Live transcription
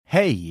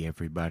Hey,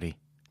 everybody.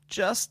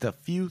 Just a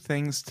few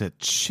things to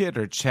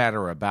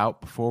chitter-chatter about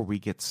before we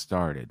get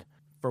started.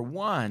 For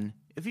one,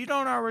 if you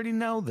don't already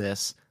know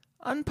this,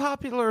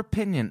 Unpopular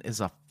Opinion is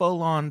a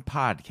full-on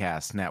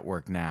podcast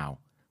network now.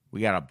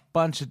 We got a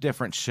bunch of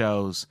different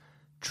shows,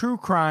 true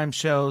crime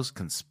shows,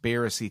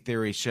 conspiracy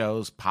theory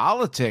shows,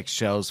 politics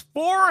shows,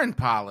 foreign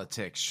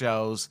politics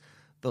shows.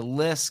 The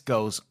list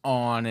goes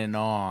on and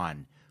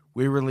on.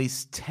 We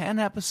release 10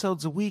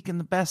 episodes a week, and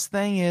the best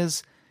thing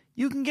is,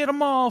 you can get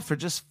them all for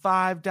just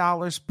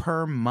 $5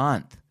 per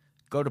month.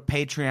 Go to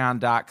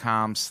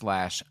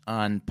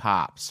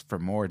patreon.com/unpops for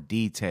more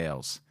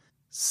details.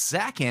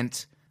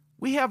 Second,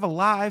 we have a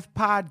live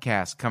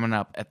podcast coming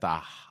up at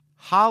the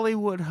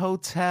Hollywood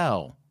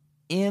Hotel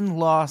in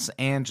Los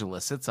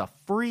Angeles. It's a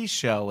free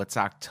show. It's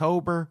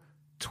October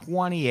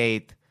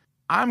 28th.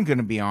 I'm going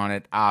to be on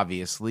it,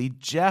 obviously.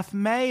 Jeff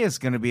May is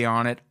going to be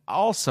on it,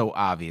 also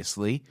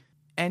obviously.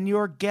 And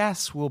your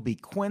guests will be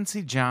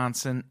Quincy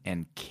Johnson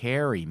and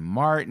Carrie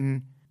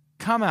Martin.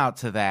 Come out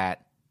to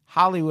that.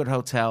 Hollywood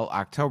Hotel,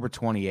 October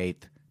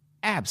 28th.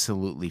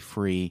 Absolutely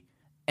free.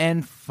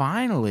 And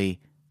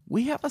finally,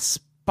 we have a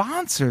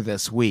sponsor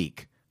this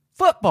week.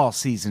 Football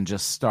season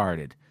just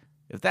started.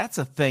 If that's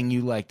a thing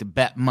you like to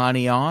bet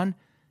money on,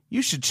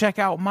 you should check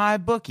out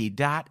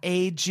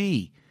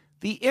mybookie.ag,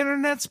 the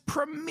internet's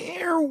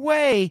premier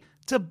way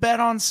to bet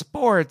on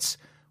sports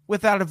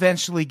without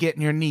eventually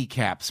getting your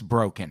kneecaps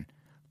broken.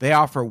 They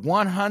offer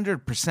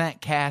 100%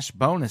 cash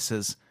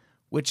bonuses,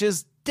 which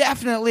is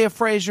definitely a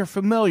phrase you're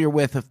familiar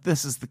with if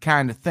this is the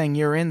kind of thing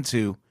you're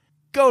into.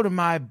 Go to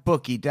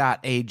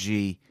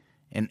mybookie.ag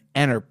and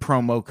enter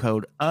promo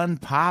code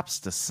UNPOPS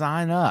to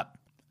sign up.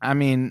 I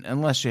mean,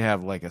 unless you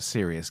have like a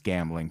serious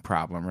gambling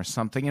problem or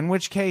something, in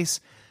which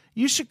case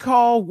you should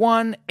call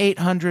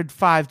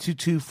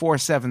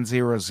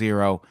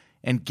 1-800-522-4700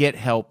 and get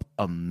help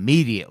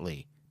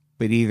immediately.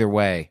 But either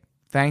way,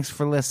 thanks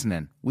for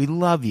listening. We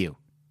love you.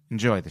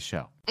 Enjoy the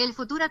show. El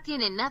futuro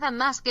tiene nada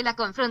más que la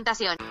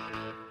confrontación.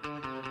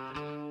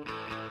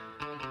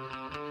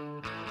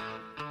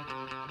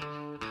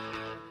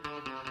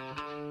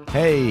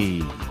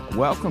 Hey,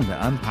 welcome to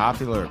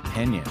Unpopular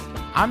Opinion.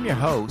 I'm your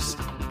host,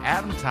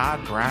 Adam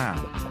Todd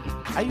Brown.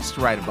 I used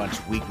to write a bunch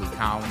of weekly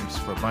columns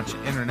for a bunch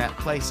of internet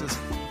places,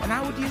 and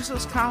I would use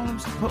those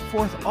columns to put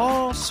forth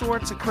all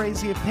sorts of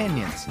crazy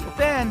opinions. But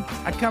then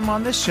I'd come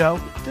on this show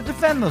to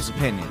defend those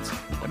opinions.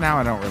 But now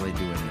I don't really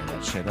do any of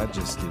that shit. I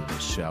just do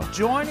this show.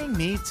 Joining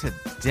me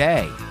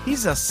today,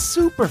 he's a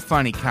super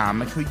funny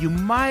comic who you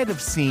might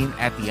have seen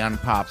at the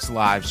Unpops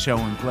live show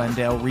in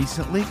Glendale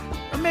recently.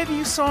 Or maybe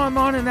you saw him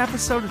on an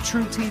episode of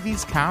True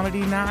TV's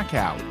Comedy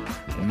Knockout.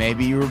 And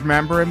maybe you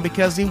remember him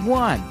because he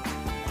won.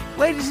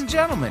 Ladies and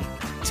gentlemen,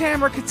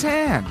 Tamara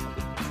Katan.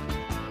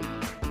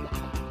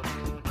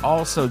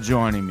 Also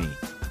joining me.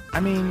 I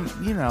mean,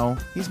 you know,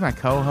 he's my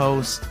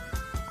co-host.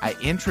 I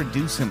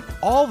introduce him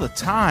all the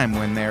time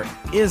when there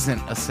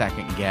isn't a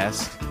second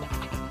guest.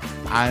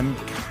 I'm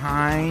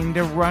kind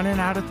of running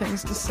out of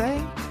things to say.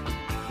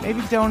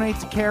 Maybe donate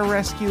to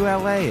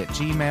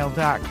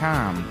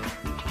carerescuela@gmail.com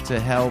to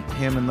help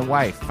him and the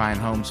wife find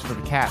homes for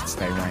the cats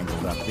they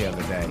wrangled up the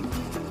other day.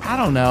 I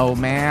don't know,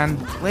 man.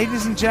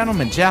 Ladies and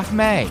gentlemen, Jeff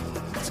May.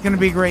 It's going to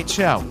be a great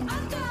show.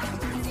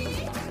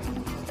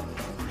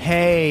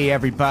 Hey,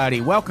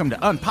 everybody. Welcome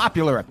to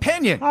Unpopular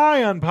Opinion.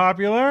 Hi,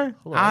 Unpopular.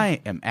 Hello.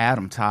 I am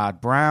Adam Todd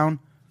Brown.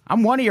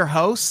 I'm one of your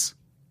hosts,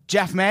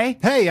 Jeff May.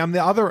 Hey, I'm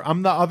the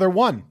other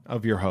one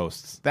of your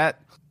hosts.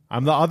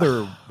 I'm the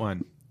other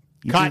one.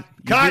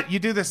 Cut. You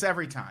do this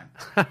every time.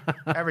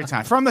 Every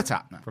time. From the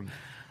top. No. From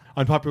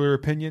Unpopular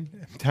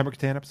Opinion, Tamara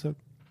Katan episode.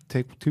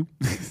 Take 2.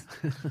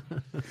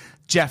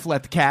 Jeff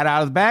let the cat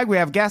out of the bag. We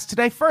have a guest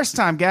today.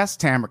 First-time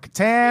guest, Tamara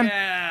Katan.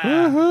 Yeah.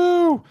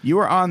 Woohoo! You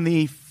were on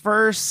the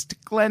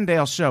first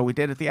Glendale show we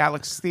did at the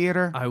Alex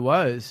Theater. I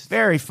was.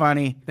 Very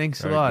funny.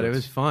 Thanks Very a lot. good. It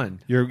was fun.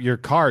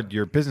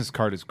 Your business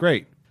card is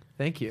great.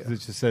 Thank you. It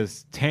just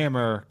says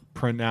Tamara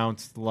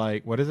pronounced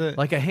like, what is it?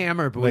 Like a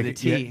hammer, but with a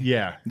T.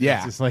 Yeah. Yeah.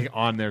 It's just like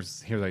on there.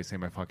 Here's how you say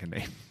my fucking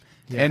name.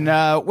 Yeah.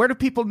 And where do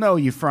people know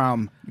you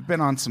from? You've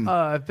been on some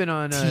I've been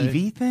on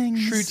TV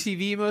things? True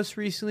TV most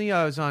recently.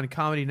 I was on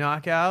Comedy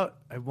Knockout.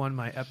 I won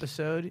my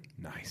episode.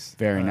 Nice.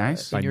 Very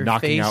nice. By In your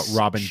knocking face, out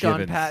Robin Sean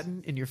Givens.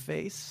 Patton in your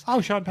face. Oh,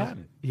 Sean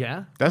Patton.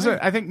 Yeah. Does it?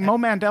 I think Mo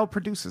Mandel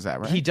produces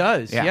that, right? He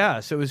does. Yeah. Yeah.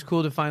 So it was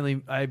cool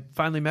to I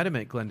finally met him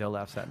at Glendale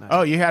Laughs that night.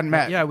 Oh, you hadn't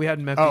met? Yeah, we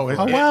hadn't met Oh,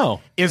 before. Oh,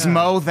 wow. Is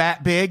Mo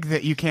that big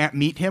that you can't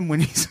meet him when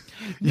he's...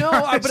 No,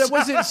 but it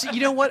wasn't.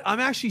 You know what? I'm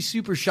actually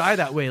super shy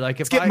that way. Like,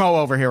 if Let's get Mo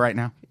over here right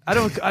now. I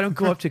don't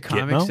go up to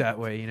comics Mo? that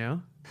way. You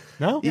know.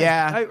 No?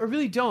 Yeah. I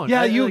really don't.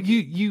 Yeah, I, you're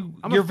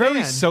a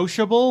very fan.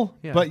 sociable,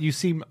 Yeah. but you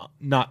seem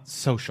not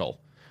social.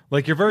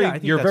 Like you're Yeah, I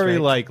think that's very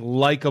right. like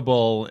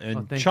likable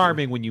and thank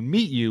charming when you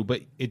meet you,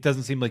 but it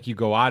doesn't seem like you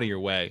go out of your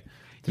way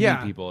to Yeah.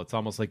 meet people. It's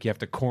almost like you have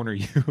to corner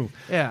you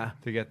Yeah.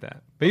 to get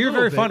that. But you're A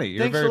very little bit. funny.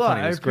 You're Thanks very a lot.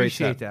 funny. I It's great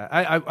appreciate stuff.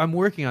 that. I'm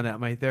working on that.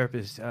 My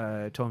therapist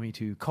told me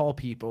to call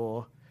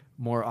people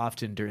more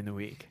often during the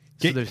week.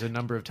 So there's a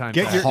number of times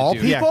Get I your have to call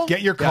do- people?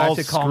 get your Yeah, I have calls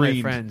to call my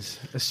screened. friends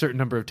a certain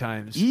number of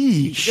times.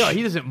 Yeesh.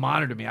 He doesn't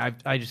monitor me.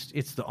 I just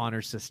it's the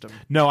honor system.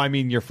 No, I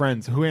mean your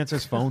friends. Who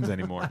answers phones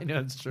anymore? I know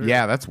it's true.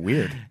 Yeah, that's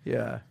weird.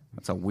 Yeah.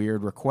 That's a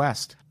weird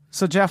request.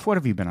 So, Jeff, what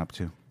have you been up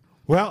to?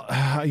 Well,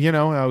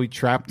 we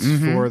trapped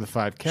for the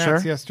 5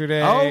 cats Sure.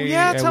 yesterday. Oh,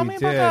 yeah, tell we me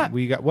about did. that.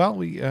 We got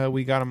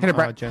we got them. Hit it,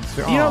 Brett. Jen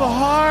You know, the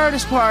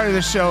hardest part of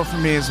the show for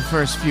me is the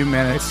first few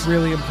minutes. It's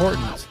really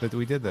important that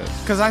we did this.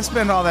 Because I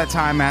spend all that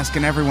time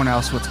asking everyone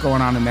else what's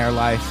going on in their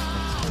life,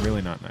 It's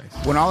really not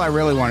nice. when all I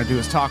really want to do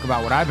is talk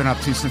about what I've been up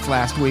to since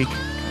last week.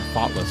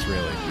 Thoughtless,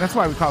 really. That's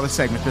why we call this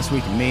segment This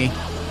Week in Me.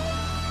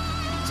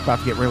 It's about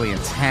to get really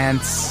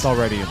intense. It's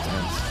already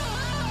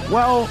intense.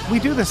 Well, we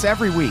do this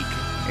every week,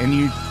 and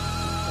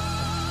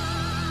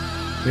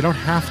We don't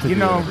have to You do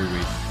know- it every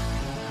week.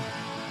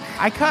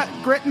 I cut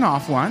Gritton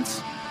off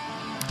once.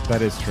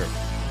 That is true.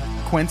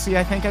 Quincy,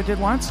 I think I did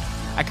once.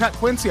 I cut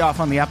Quincy off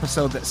on the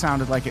episode that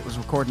sounded like it was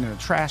recorded in a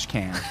trash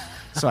can,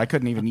 so I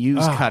couldn't even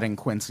use cutting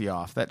Quincy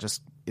off. That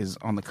just is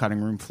on the cutting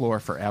room floor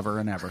forever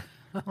and ever.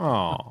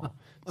 Oh,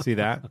 see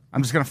that?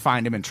 I'm just going to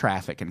find him in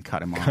traffic and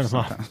cut him off.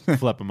 sometime.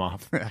 Flip him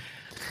off.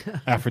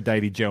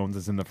 Aphrodite Jones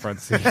is in the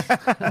front seat.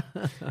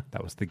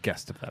 That was the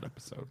guest of that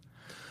episode.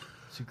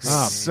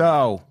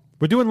 So,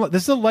 We're doing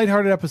this is a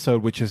lighthearted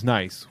episode, which is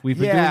nice. We've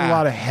been doing Yeah. a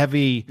lot of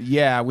heavy,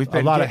 yeah, we've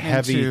been a lot of getting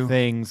heavy into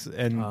things,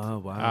 and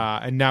Oh, wow.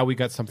 and now we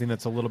got something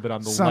that's a little bit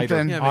on the something.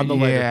 lighter, Yeah, on the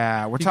lighter.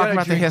 Yeah, we're You talking gotta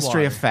about the drink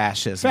history of water.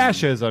 fascism.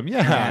 Fascism,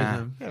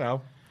 yeah. Yeah.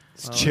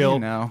 It's chill. you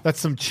know. That's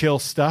some chill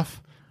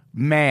stuff.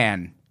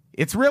 Man,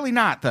 it's really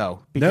not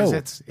though, because No.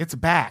 it's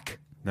back.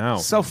 No,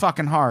 So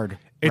fucking hard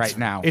right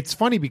now. It's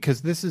funny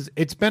because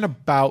it's been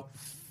about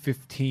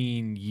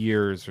 15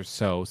 years or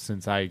so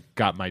since I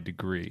got my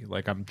degree.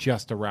 Like I'm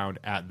just around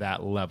at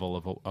that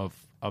level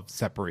of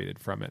separated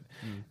from it.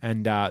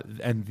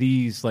 And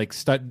these like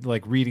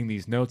reading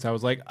these notes, I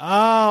was like,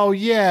 "Oh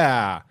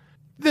yeah.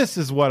 This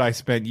is what I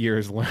spent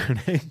years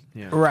learning."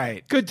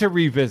 right. Good to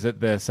revisit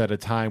this at a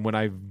time when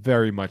I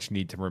very much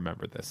need to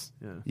remember this.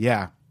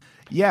 Yeah.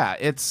 Yeah,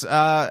 it's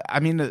I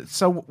mean,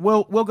 so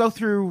we'll go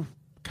through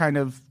kind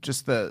of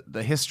just the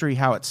history,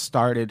 how it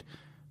started.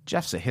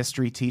 Jeff's a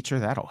history teacher,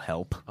 that'll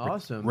help.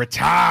 Awesome.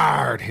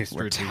 Retired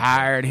history teacher.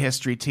 Retired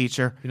history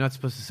teacher. You're not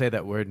supposed to say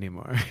that word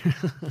anymore.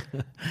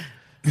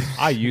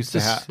 I used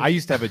to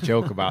have a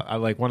joke about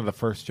like one of the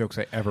first jokes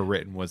I ever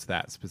written was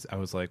that I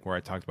was like where I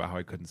talked about how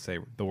I couldn't say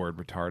the word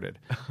retarded,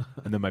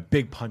 and then my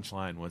big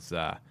punchline was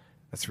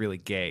that's really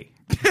gay.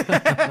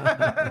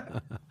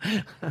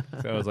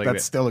 So I was like,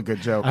 That's still a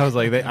good joke. I was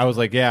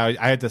like, yeah,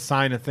 I had to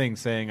sign a thing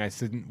saying I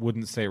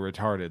wouldn't say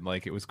retarded.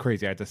 Like it was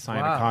crazy. I had to sign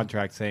a Wow.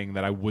 contract saying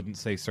that I wouldn't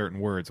say certain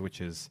words, which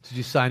is Did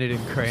you sign it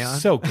in crayon?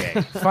 so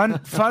gay.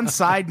 Fun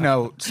side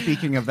note,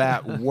 speaking of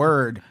that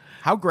word,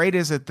 how great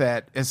is it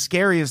that, as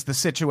scary as the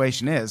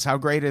situation is, how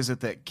great is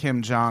it that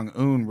Kim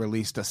Jong-un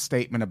released a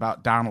statement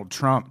about Donald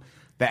Trump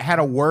that had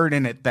a word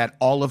in it that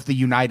all of the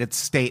United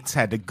States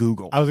had to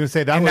Google? I was going to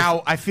say that and was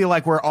now I feel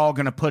like we're all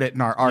going to put it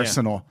in our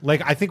arsenal.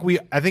 like I think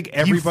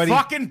everybody You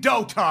fucking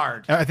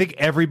dotard. I think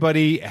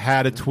everybody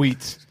had a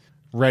tweet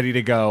ready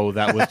to go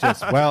that was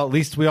just, well, at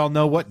least we all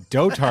know what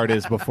dotard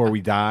is before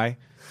we die.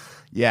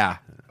 Yeah,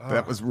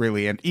 that was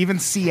really, and even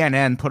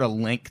CNN put a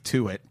link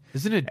to it.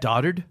 Isn't it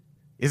Doddard?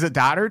 Is it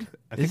Doddard?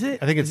 Is it?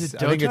 I think Is it's it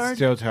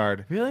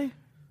dotard. Really?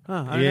 Huh, I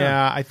don't know.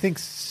 Yeah, I think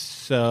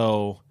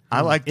so.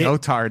 I like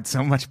dotard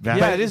so much better.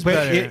 Yeah, it is But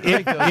better. I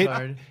like it,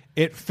 Dotard.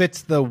 it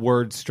fits the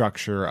word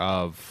structure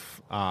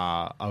of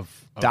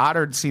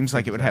Doddard seems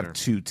like it would better. have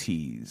two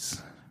T's.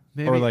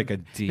 Maybe, or like a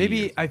D.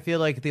 Maybe I feel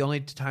like the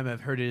only time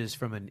I've heard it is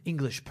from an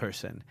English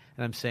person,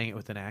 and I'm saying it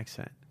with an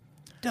accent.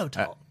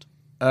 Dotard.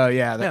 Oh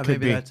yeah, that Yeah, could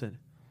maybe be. that's it.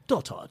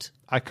 Dotard.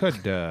 I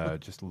could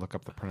just look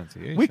up the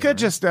pronunciation. We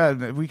could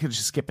right? we could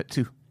just skip it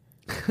too.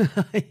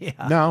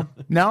 Yeah.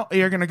 No,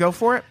 you're gonna go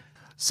for it.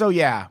 So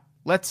yeah,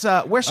 let's.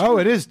 Where should Oh,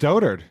 it is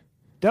dotard.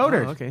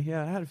 Dotard? Oh, okay.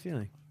 Yeah, I had a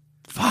feeling.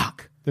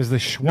 Fuck. There's the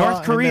schwa North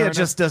in Korea there.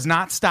 just does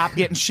not stop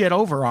getting shit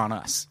over on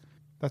us.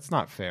 That's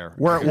not fair.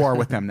 We're at war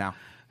with them now.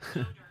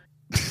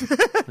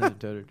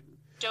 Dotard.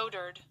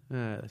 Dotard.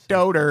 That's-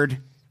 Dotard.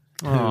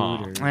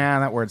 Aw. Yeah,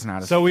 that word's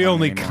not as. So we fun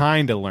only anymore.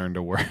 kind of learned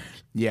a word.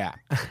 Yeah.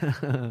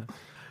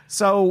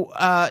 So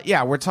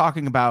yeah, we're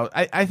talking about.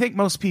 I think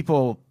most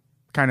people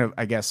kind of,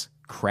 I guess,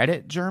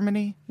 credit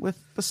Germany with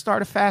the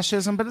start of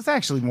fascism, but it's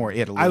actually more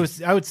Italy. I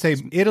would say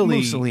Italy.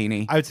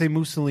 Mussolini. I would say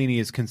Mussolini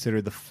is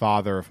considered the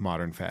father of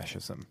modern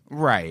fascism.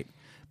 Right.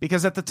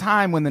 Because at the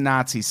time when the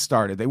Nazis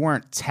started, they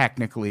weren't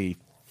technically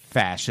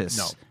fascists.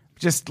 No.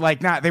 Just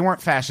like not, they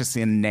weren't fascists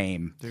in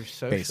name. They're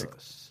basically.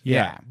 socialists.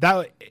 Yeah.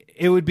 That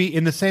it would be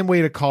in the same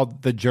way to call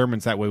the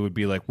Germans that way would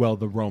be like, well,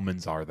 the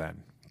Romans are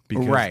then.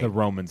 Because Right. the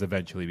Romans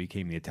eventually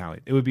became the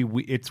Italian. It would be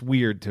it's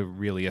weird to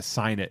really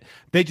assign it.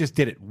 They just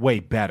did it way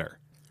better.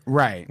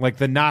 Right. Like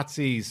the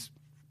Nazis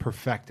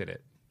perfected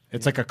it.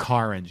 It's like a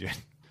car engine.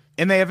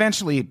 And they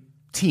eventually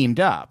teamed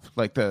up.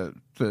 Like the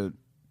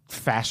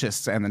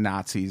fascists and the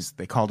Nazis,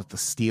 they called it the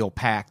Steel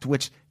Pact,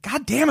 which,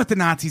 god damn it, the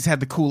Nazis had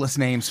the coolest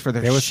names for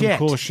their There was shit.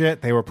 some cool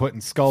shit. They were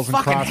putting skulls and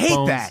Fucking hate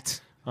crossbones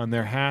that. on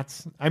their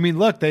hats. I mean,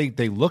 look, they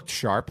looked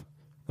sharp.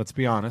 Let's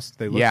be honest.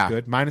 They looked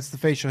good, minus the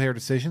facial hair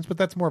decisions, but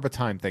that's more of a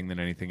time thing than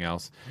anything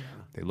else. Yeah.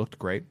 They looked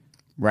great.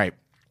 Right.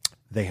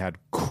 They had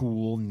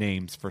cool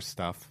names for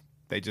stuff.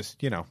 They just,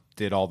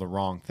 did all the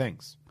wrong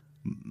things.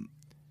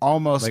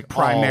 Almost Like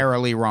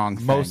primarily wrong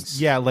things.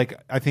 Yeah, like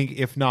I think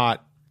if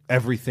not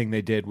everything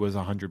they did was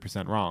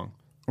 100% wrong.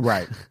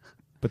 Right.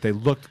 But they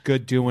looked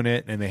good doing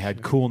it, and they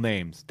had cool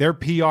names. Their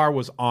PR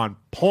was on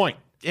point.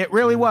 It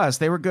really was.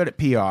 They were good at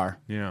PR.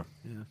 Yeah.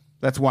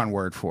 That's one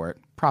word for it.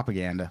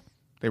 Propaganda.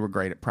 They were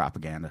great at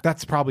propaganda.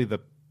 That's probably the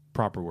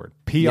proper word.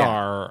 PR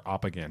Yeah.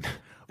 propaganda.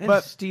 And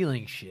But-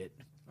 stealing shit.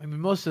 I mean,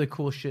 most of the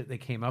cool shit they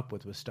came up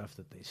with was stuff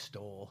that they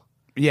stole.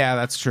 Yeah,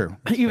 that's true.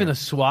 Even the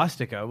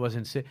swastika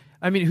wasn't.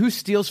 I mean, who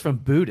steals from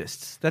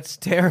Buddhists? That's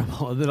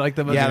terrible. They're like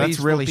the most Yeah, that's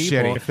peaceful really people.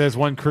 shitty. If there's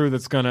one crew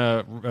that's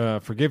gonna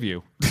forgive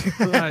you,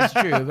 Well, that's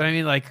true. But I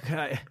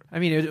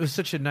mean, it was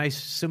such a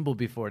nice symbol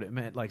before it. It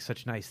meant like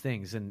such nice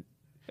things, and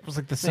it was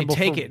like the they symbol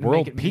take for it and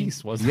world make it mean-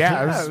 peace, wasn't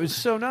Yeah, it? yeah, it was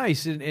so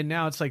nice. And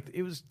now it's like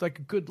it was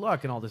like good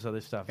luck and all this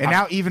other stuff. And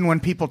now even when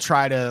people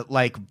try to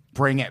like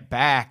bring it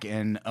back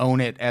and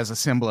own it as a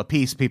symbol of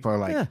peace, people are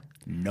like, Yeah.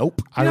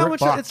 nope. You know how much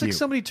Fuck it's like you.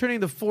 somebody turning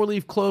the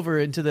 4-leaf clover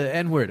into the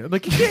N-word. I'm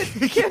like,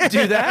 you can't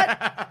do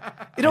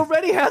that. It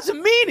already has a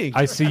meaning.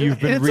 I see you've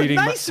been It's reading.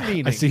 a nice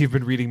meaning. I see you've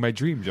been reading my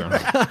dream journal.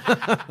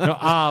 No,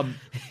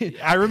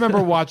 I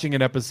remember watching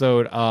an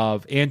episode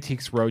of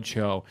Antiques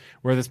Roadshow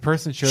where this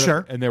person showed Sure.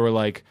 up and they were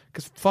like,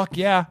 "Cause fuck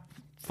yeah,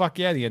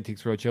 the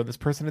Antiques Roadshow." This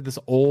person had this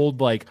old,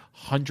 like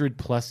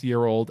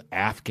 100-plus-year-old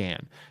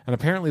Afghan, and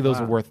apparently those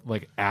are worth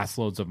like ass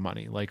loads of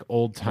money, like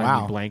old timey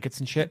Wow. blankets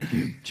and shit.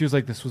 She was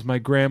like, "This was my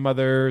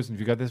grandmother's, and if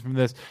you got this from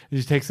this," and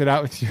she takes it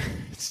out, and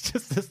it's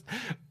just this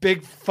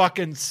big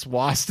fucking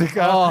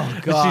swastika. Oh, And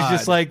she's God.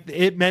 just like,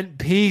 it meant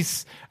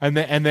peace, and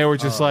they were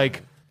just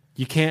like,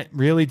 you can't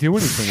really do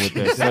anything with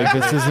this. Like,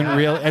 this isn't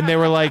real. And they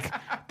were like,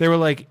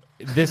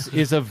 this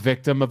is a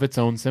victim of its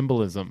own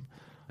symbolism.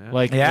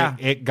 Like, Yeah.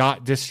 it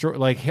got destroyed.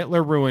 Like,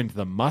 Hitler ruined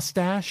the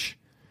mustache.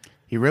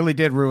 He really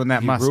did ruin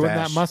that He mustache. ruined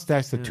that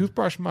mustache. The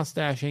toothbrush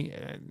mustache.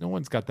 No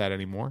one's got that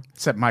anymore.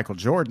 Except Michael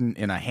Jordan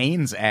in a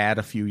Hanes ad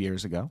a few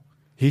years ago.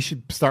 He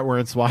should start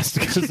wearing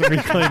swastikas and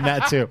reclaim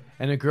that too.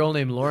 And a girl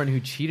named Lauren who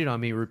cheated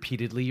on me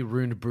repeatedly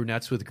ruined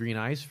brunettes with green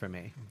eyes for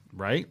me.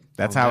 Right?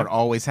 That's how it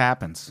always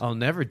happens. I'll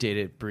never date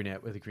a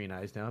brunette with green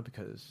eyes now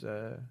because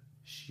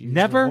she's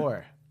Never? a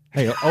whore.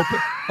 Hey,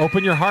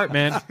 open your heart,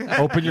 man.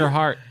 Open your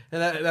heart.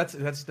 And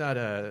that's not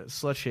a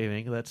slut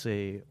shaming. That's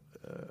a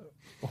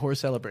whore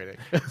celebrating.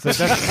 It's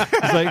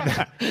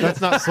that's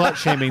not slut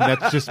shaming.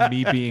 That's just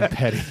me being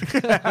petty.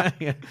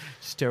 Yeah,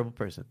 she's a terrible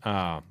person.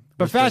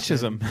 But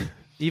fascism.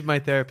 Even my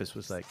therapist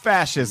was like,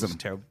 Fascism. she's a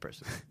terrible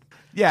person.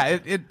 Yeah,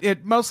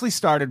 it mostly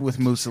started with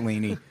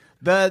Mussolini.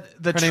 The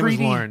Her name was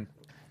treaty. Lauren.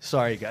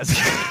 Sorry, guys.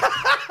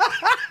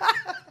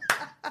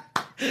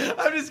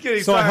 I'm just kidding.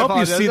 So Sorry, I hope you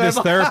apologize. see this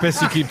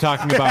therapist you keep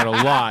talking about a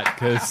lot,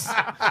 because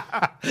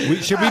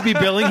should we be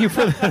billing you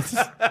for this?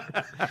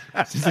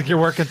 Seems like you're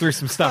working through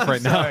some stuff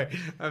right now.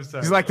 I'm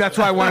sorry. He's like, that's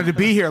why I wanted to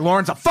be here.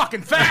 Lauren's a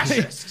fucking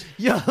fascist.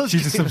 Yo,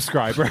 She's a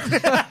subscriber.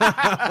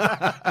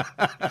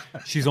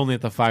 She's only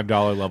at the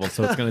 $5 level,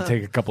 so it's going to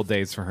take a couple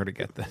days for her to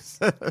get this.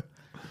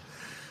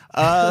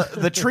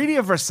 The Treaty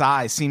of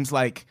Versailles seems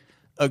like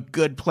a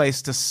good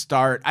place to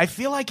start. I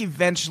feel like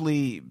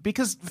eventually,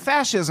 because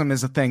fascism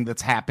is a thing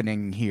that's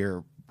happening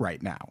here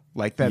right now.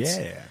 Like that's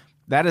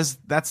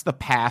the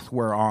path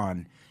we're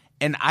on.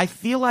 And I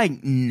feel like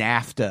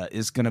NAFTA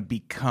is going to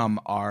become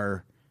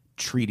our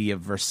Treaty of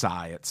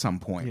Versailles at some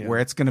point, where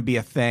it's going to be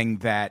a thing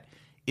that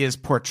is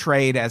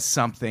portrayed as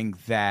something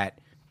that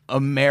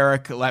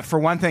America, like, for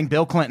one thing,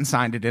 Bill Clinton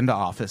signed it into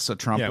office, so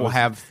Trump Yeah, it will was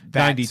have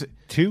that.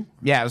 92?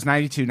 Yeah, it was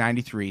 92,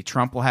 93.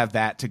 Trump will have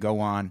that to go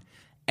on.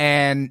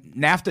 And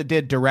NAFTA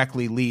did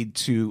directly lead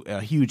to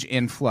a huge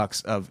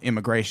influx of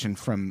immigration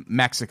from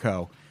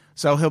Mexico.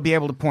 So he'll be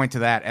able to point to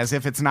that as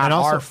if it's not And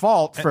also- our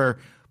fault for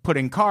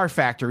putting car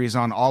factories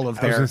on all of was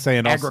their gonna say,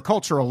 and also-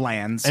 agricultural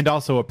lands. And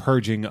also a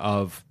purging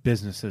of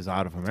businesses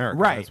out of America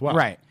right, as well.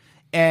 right.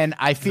 And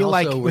I feel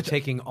also, like we're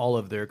taking all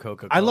of their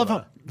Coca-Cola. I love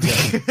how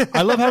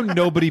I love how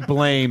nobody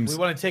blames. we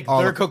want to take all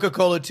their of-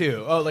 Coca-Cola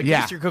too. Oh, like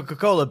Yeah. use your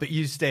Coca-Cola, but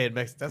you stay in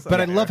Mexico. That's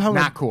But I not love fair. how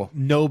Not cool.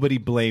 nobody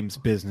blames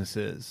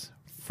businesses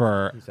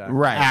for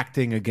Right.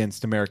 acting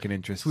against American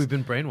interests. we've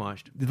been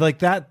brainwashed. Like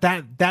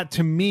that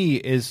to me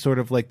is sort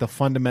of like the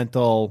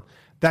fundamental.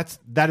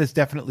 That is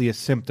definitely a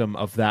symptom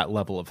of that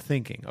level of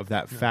thinking, of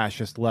that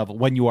fascist level.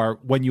 When you are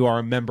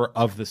a member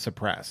of the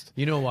suppressed.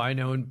 You know why I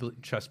know and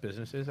trust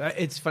businesses?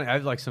 It's funny. I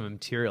have like some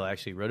material I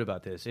actually wrote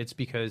about this. It's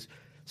because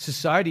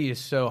society is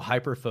so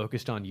hyper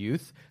focused on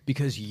youth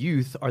because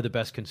youth are the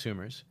best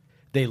consumers.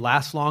 They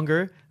last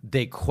longer.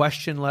 They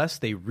question less.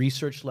 They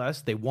research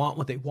less. They want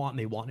what they want, and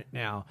they want it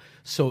now.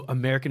 So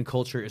American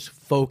culture is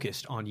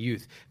focused on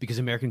youth because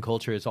American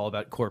culture is all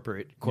about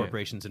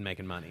corporations and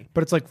making money.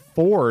 But it's like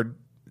Ford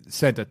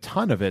sent a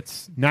ton of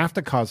its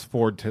NAFTA caused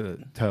Ford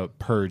to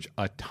purge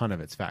a ton of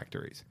its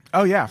factories.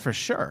 Oh yeah, for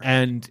sure.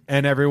 And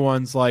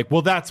everyone's like,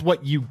 well, that's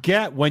what you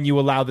get when you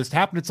allow this to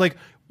happen. It's like,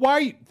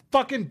 why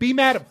fucking be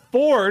mad at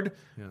Ford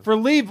for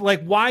leave?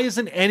 Like, why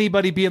isn't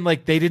anybody being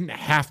like, they didn't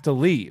have to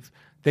leave?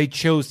 They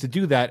chose to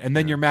do that. And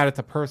then you're mad at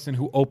the person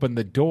who opened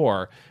the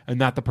door and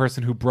not the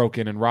person who broke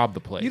in and robbed the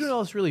place. You know what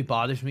else really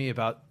bothers me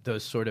about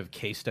those sort of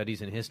case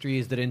studies in history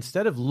is that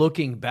instead of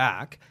looking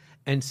back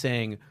and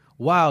saying,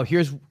 wow,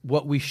 here's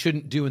what we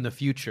shouldn't do in the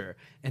future,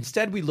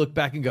 instead we look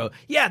back and go,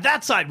 yeah,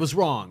 that side was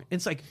wrong. And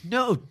it's like,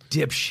 no,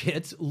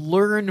 dipshits,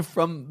 learn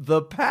from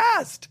the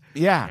past.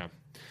 Yeah.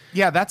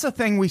 Yeah, that's a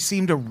thing we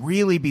seem to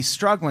really be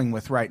struggling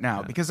with right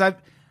now because I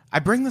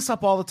bring this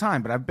up all the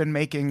time, but I've been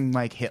making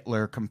like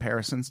Hitler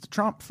comparisons to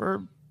Trump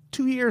for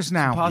 2 years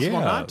now. Impossible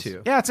not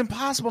to. Yeah, it's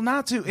impossible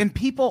not to. And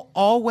people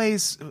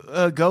always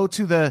go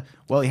to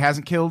he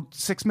hasn't killed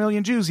 6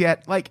 million Jews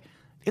yet. Like,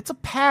 it's a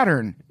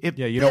pattern. It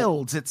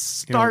builds. It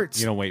starts.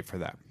 You don't wait for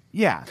that.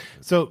 Yeah.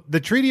 So the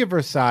Treaty of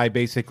Versailles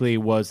basically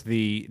was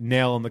the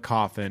nail in the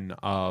coffin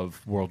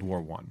of World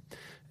War I.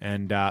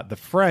 And the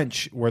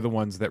French were the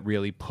ones that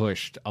really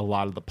pushed a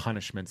lot of the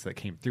punishments that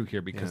came through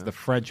here because the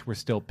French were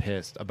still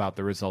pissed about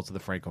the results of the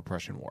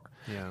Franco-Prussian War.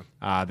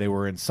 Yeah, they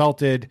were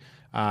insulted.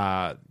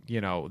 The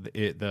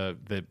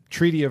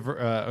Treaty of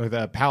or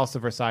the Palace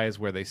of Versailles is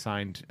where they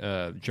signed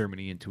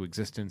Germany into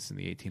existence in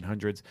the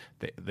 1800s.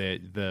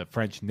 The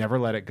French never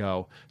let it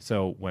go.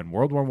 So when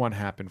World War I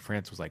happened,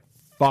 France was like,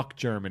 "Fuck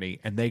Germany,"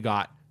 and they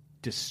got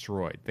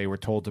destroyed. They were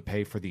told to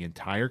pay for the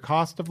entire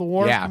cost of the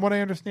war. Yeah. From what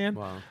I understand.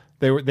 Wow.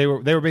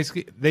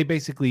 They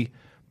basically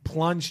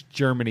plunged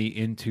Germany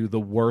into the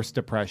worst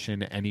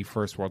depression any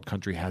first world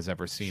country has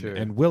ever seen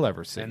and will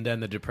ever see. And then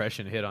the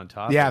Depression hit on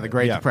top. Yeah, of the it.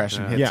 Great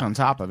Depression hits on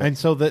top of it. And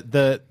so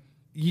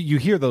you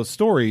hear those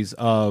stories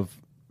of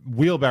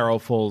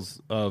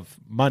wheelbarrowfuls of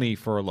money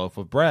for a loaf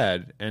of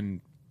bread,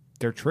 and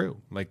they're true.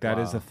 Like that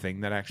is a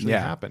thing that actually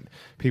happened.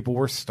 People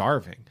were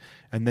starving,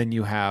 and then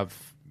you have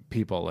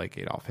people like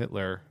Adolf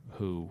Hitler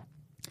who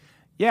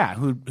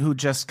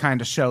just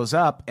kind of shows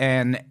up,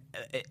 and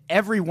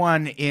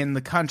everyone in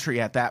the country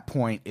at that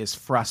point is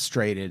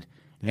frustrated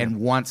and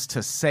wants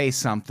to say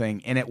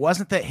something. And it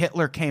wasn't that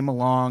Hitler came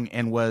along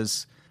and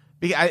was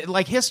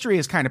like, history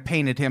has kind of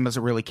painted him as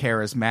a really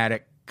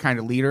charismatic kind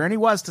of leader, and he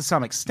was to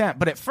some extent.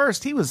 But at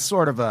first, he was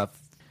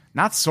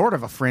not sort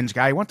of a fringe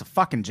guy. He went to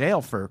fucking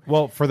jail for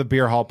the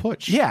beer hall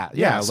putsch.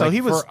 Yeah. So like he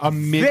was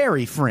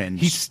very fringe.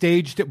 He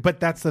staged it,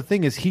 but that's the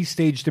thing is he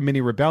staged a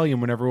mini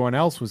rebellion when everyone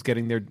else was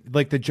getting their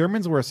the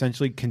Germans were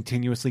essentially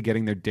continuously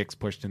getting their dicks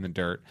pushed in the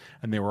dirt,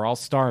 and they were all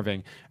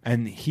starving.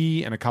 And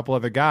he and a couple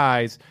other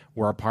guys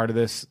were a part of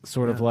this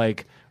sort of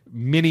like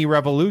mini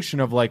revolution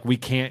of like, we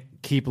can't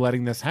keep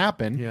letting this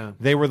happen. Yeah.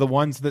 They were the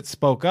ones that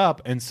spoke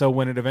up. And so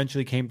when it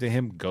eventually came to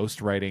him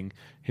ghostwriting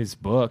his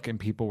book, and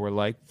people were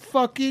like,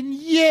 fucking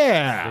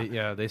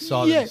they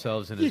saw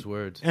themselves in his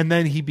words. And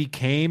then he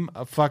became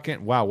a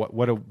fucking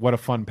what a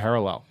fun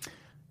parallel.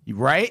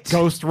 Right?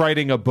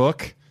 Ghostwriting a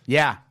book.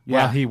 Yeah.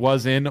 While he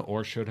was in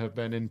or should have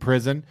been in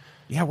prison.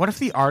 Yeah, what if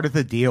the art of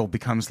the deal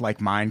becomes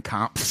like Mein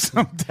Kampf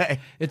someday?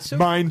 It's so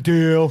Mind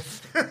deal.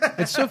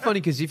 It's so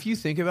funny because if you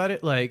think about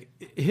it, like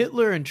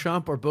Hitler and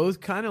Trump are both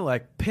kind of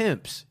like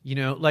pimps,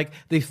 like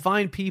they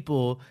find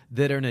people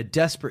that are in a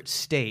desperate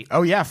state.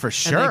 Oh yeah, for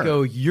sure. And they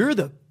go, "You're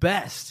the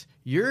best.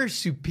 You're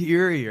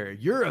superior.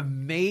 You're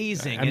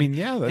amazing." I mean,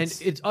 and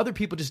it's other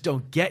people just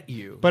don't get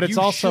you. But it's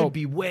you also should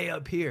be way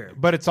up here.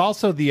 But it's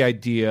also the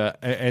idea,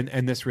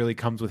 and this really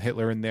comes with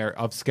Hitler in there,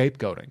 of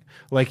scapegoating.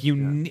 Like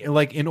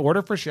like in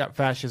order for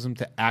fascism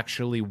to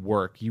actually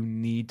work, you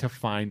need to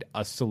find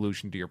a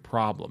solution to your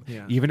problem,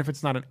 even if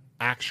it's not an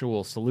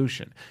actual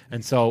solution.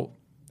 And so,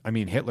 I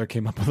mean, Hitler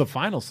came up with a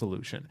final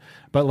solution.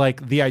 But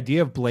like the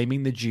idea of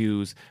blaming the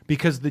Jews,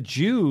 because the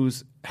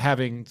Jews,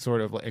 having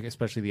sort of like,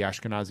 especially the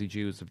Ashkenazi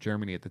Jews of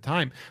Germany at the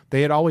time,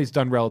 they had always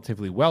done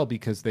relatively well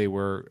because they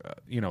were,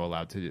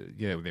 allowed to,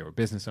 they were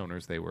business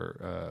owners, they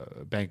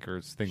were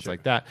bankers, things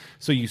like that.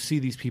 So you see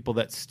these people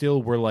that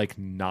still were like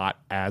not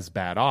as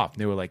bad off.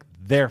 They were like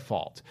their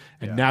fault.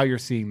 And now you're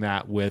seeing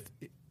that with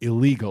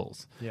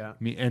illegals. Yeah.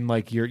 And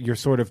like you're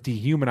sort of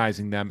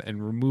dehumanizing them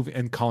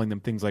and calling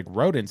them things like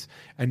rodents.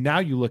 And now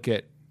you look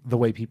at the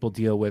way people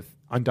deal with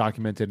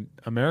undocumented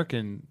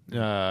American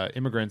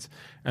immigrants,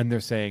 and they're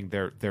saying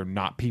they're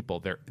not people.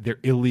 They're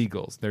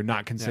illegals. They're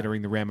not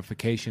considering the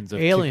ramifications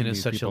of alien kicking is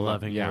these such a people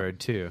out. loving word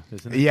too,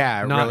 isn't it?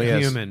 Yeah, it not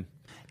really human.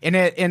 Is.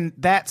 And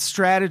that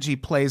strategy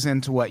plays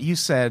into what you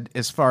said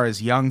as far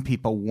as young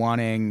people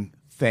wanting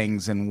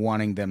things and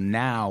wanting them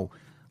now.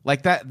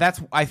 Like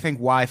that's I think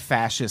why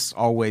fascists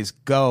always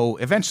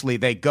eventually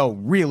they go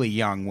really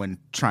young when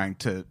trying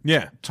to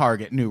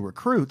target new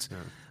recruits. Yeah.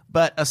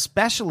 But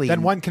especially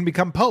then one can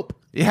become Pope.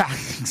 Yeah,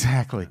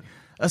 exactly.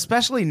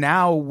 Especially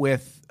now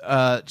with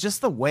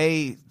just the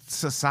way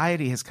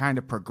society has kind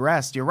of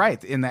progressed. You're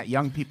right in that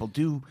young people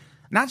do,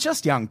 not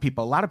just young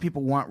people, a lot of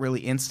people want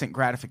really instant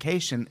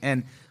gratification,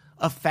 and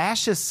a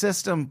fascist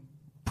system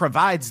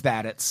provides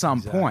that at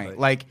some point.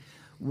 Like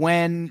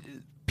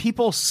when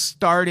people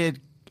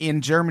started in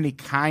Germany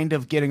kind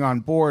of getting on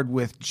board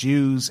with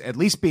Jews at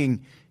least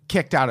being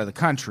kicked out of the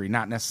country,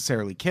 not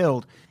necessarily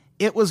killed.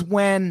 It was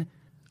when,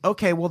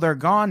 okay, well, they're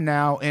gone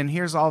now, and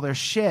here's all their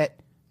shit.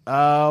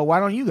 Why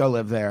don't you go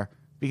live there?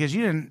 Because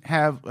you didn't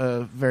have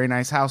a very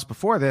nice house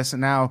before this,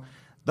 and now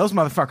those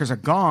motherfuckers are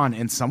gone,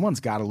 and someone's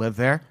got to live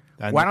there.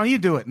 Why don't you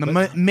do it? And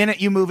the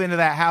minute you move into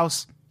that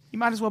house, you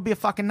might as well be a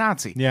fucking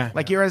Nazi. Yeah.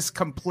 Like you're as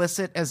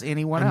complicit as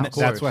anyone And else.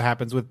 that's what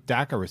happens with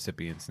DACA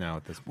recipients now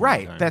at this point.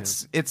 Right. in time.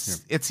 That's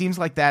It seems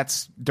like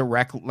that's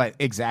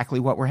exactly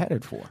what we're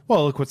headed for.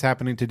 Well, look what's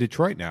happening to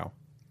Detroit now.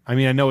 I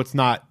mean, I know it's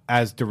not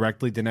as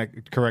directly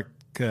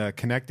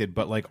connected,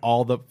 but like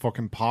all the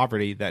fucking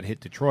poverty that hit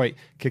Detroit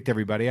kicked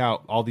everybody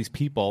out. All these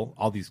people,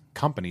 all these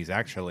companies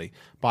actually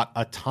bought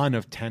a ton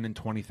of $10,000 and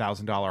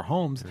 $20,000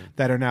 homes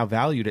that are now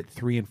valued at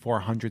 $300,000 and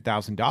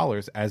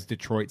 $400,000 as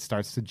Detroit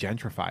starts to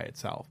gentrify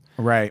itself.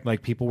 Right.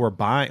 Like people were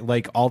buying,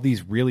 like all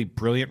these really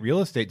brilliant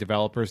real estate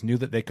developers knew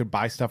that they could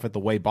buy stuff at the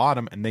way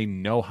bottom, and they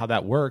know how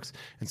that works.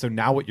 And so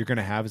now what you're going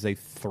to have is a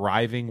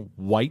thriving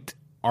white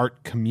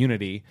art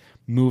community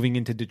moving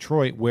into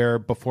Detroit, where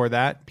before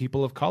that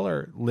people of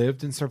color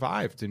lived and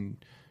survived, and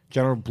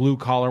general blue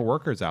collar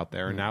workers out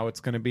there. And now it's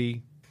going to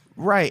be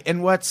right.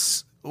 And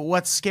what's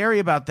scary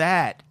about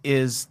that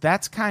is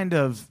that's kind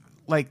of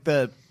like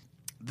the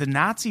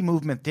Nazi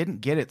movement didn't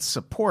get its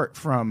support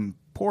from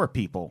poor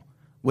people,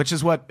 which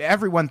is what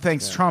everyone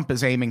thinks Trump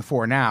is aiming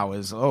for now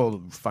is,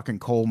 fucking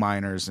coal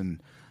miners.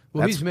 And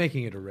Well, he's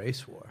making it a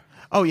race war.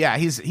 oh yeah,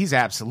 he's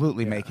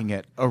absolutely making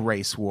it a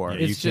race war.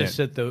 It's just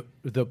that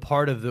the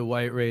part of the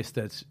white race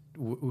that's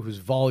whose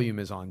volume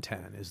is on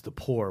 10 is the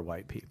poor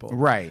white people.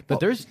 Right.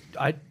 But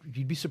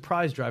you'd be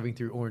surprised driving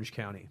through Orange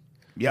County.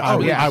 Yeah.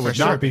 I for would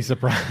sure. not be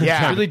surprised.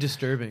 Yeah. It's really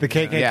disturbing. The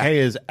KKK Yeah.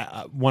 is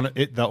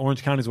the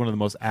Orange County is one of the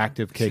most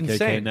active KKK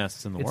insane.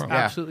 nests in the It's world.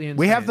 absolutely insane.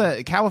 We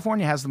have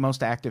California has the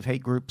most active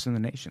hate groups in the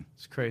nation,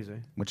 It's crazy.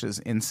 which is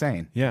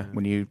insane. Yeah.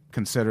 When you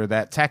consider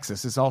that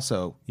Texas is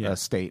also a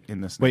state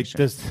in this Wait,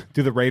 nation.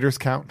 do the Raiders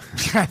count?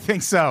 I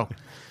think so.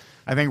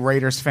 I think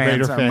Raiders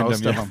fans Raider are fandom,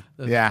 most of yeah. them.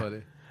 That's yeah.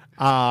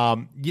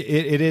 funny.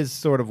 It is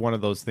sort of one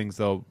of those things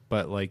though,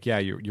 but like, yeah,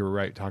 you're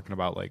right talking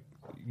about like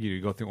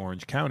you go through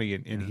Orange County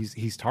and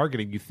he's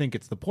targeting, you think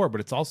it's the poor, but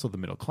it's also the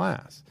middle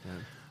class.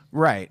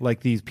 Right.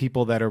 Like these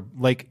people that are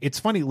like, it's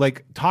funny,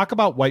 like talk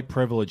about white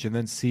privilege and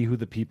then see who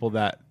the people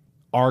that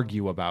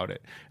argue about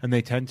it. And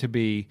they tend to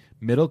be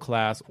middle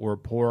class or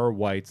poorer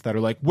whites that are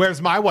like,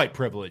 where's my white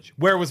privilege?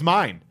 Where was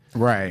mine?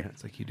 Right.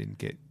 It's like you didn't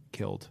get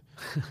killed.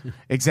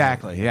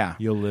 Exactly. Yeah.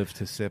 You'll live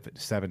to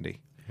 70.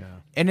 Yeah.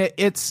 And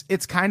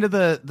it's kind of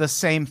the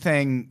same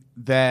thing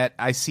that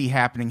I see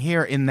happening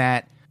here in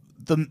that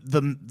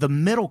the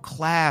middle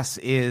class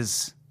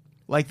is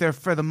like they're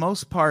for the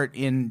most part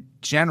in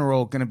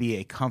general going to be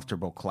a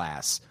comfortable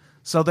class.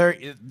 So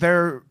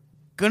they're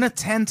going to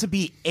tend to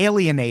be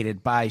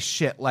alienated by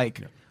shit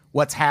like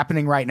what's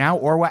happening right now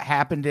or what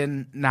happened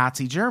in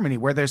Nazi Germany,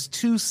 where there's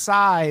two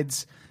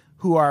sides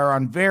who are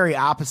on very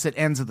opposite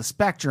ends of the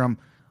spectrum,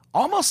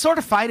 almost sort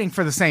of fighting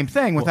for the same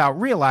thing without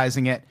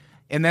realizing it.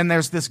 And then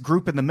there's this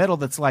group in the middle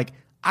that's like,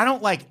 I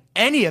don't like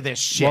any of this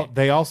shit. Well,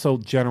 they also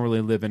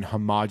generally live in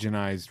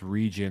homogenized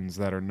regions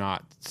that are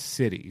not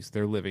cities.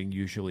 They're living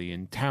usually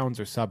in towns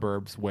or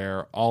suburbs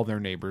where all their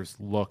neighbors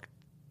look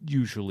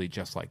usually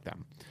just like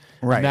them.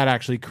 Right. And that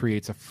actually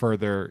creates a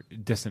further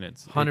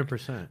dissonance.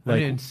 100%.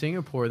 Like- in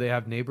Singapore, they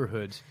have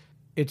neighborhoods.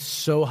 It's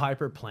so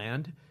hyper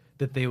planned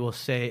that they will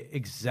say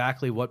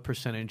exactly what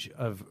percentage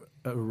of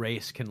a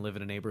race can live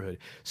in a neighborhood.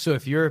 So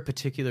if you're a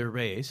particular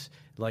race,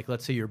 like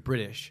let's say you're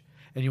British,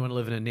 and you want to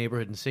live in a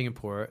neighborhood in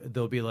Singapore,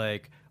 they'll be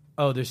like,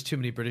 oh, there's too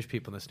many British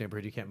people in this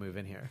neighborhood. You can't move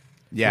in here.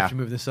 You Yeah. have to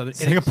move this other.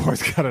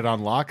 Singapore's got it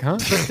on lock, huh?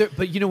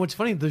 But you know what's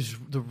funny? The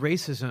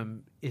racism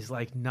is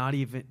like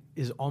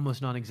is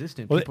almost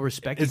non-existent. Well, People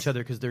respect it's- each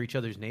other because they're each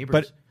other's neighbors.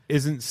 But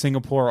isn't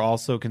Singapore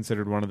also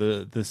considered one of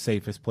the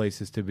safest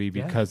places to be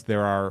because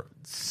there are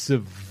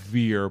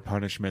severe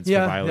punishments for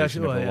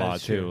violation of the law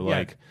too?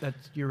 Yeah, Like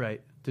you're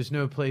right. There's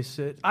no place.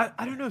 I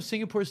don't know if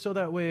Singapore's still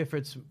that way. If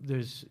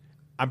there's.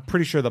 I'm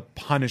pretty sure the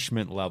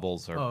punishment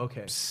levels are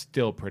okay.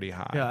 still pretty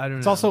high. Yeah, I don't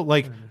It's know. also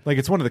like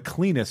it's one of the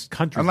cleanest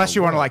countries. Unless in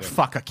you the want to world, like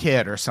fuck a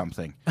kid or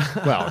something.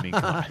 Well, I mean,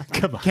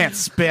 come on. Can't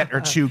spit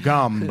or chew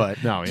gum,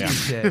 but No, yeah.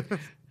 Yeah.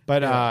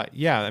 But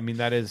yeah, I mean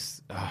that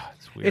is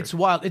it's weird. It's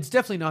wild. It's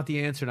definitely not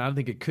the answer, and I don't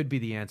think it could be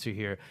the answer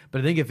here.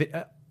 But I think if it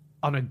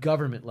on a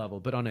government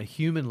level, but on a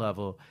human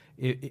level,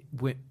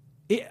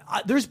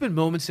 there's been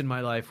moments in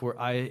my life where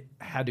I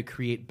had to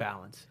create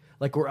balance,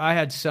 like where I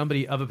had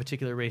somebody of a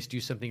particular race do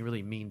something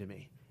really mean to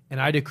me, and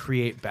I had to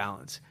create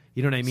balance.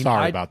 You know what I mean?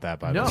 Sorry about that,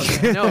 by the way.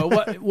 Yeah,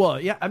 no. Well,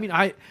 yeah. I mean,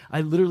 I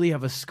literally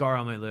have a scar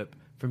on my lip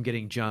from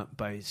getting jumped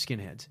by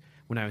skinheads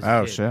when I was a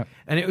Oh, kid. shit.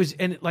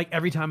 And like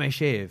every time I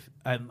shave,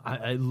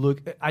 I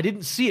look. I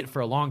didn't see it for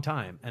a long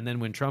time, and then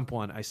when Trump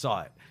won, I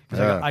saw it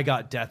because I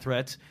got death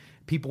threats.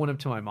 People went up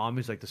to my mom,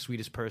 who's like the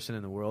sweetest person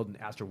in the world, and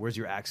asked her, "Where's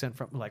your accent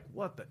from?" I'm like,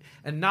 what the?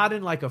 And not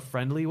in like a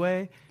friendly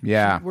way.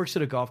 Yeah. She works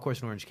at a golf course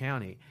in Orange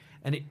County,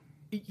 and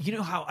You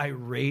know how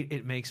irate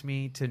it makes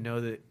me to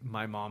know that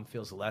my mom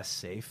feels less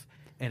safe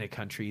in a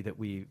country that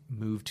we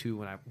moved to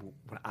when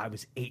I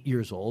was 8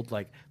 years old,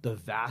 like the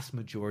vast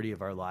majority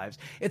of our lives.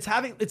 It's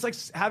like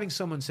having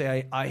someone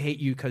say, I hate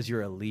you because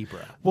you're a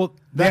Libra. Well,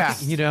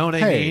 that's, you know what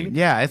I mean?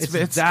 Yeah, it's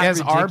that as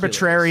ridiculous.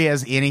 arbitrary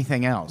as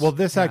anything else. Well,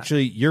 this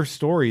actually, your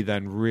story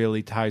then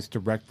really ties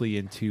directly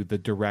into the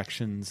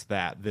directions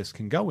that this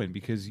can go in,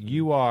 because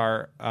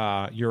you're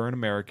an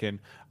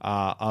American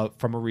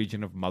from a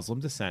region of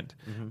Muslim descent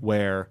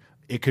where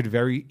it could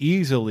very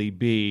easily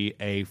be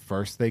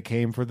first they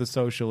came for the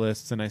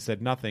socialists and I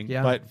said nothing.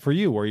 Yeah. But for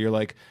you, where you're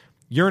like,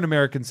 you're an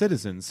American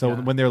citizen. So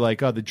when they're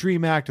like, oh, the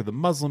DREAM Act or the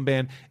Muslim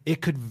ban,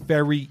 it could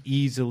very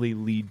easily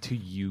lead to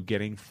you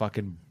getting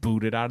fucking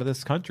booted out of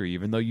this country,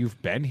 even though you've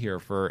been here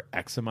for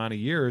X amount of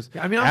years.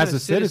 I mean, I'm as a a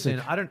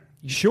citizen. I don't.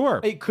 Sure,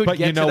 It could but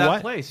get you know to that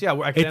what? place. Yeah,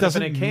 where I could end up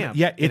in a camp.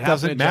 Yeah, it happened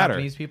doesn't to matter.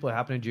 Japanese people, it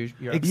happened to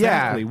Jewish.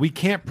 Exactly. Yeah. We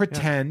can't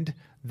pretend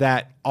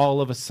that all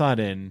of a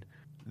sudden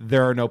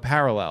there are no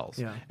parallels.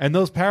 Yeah. And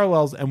those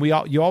parallels, and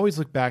you always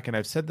look back, and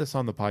I've said this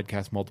on the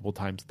podcast multiple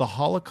times, the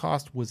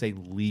Holocaust was a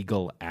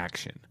legal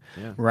action.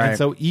 Yeah. Right. And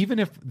so even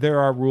if there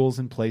are rules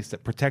in place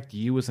that protect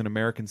you as an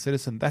American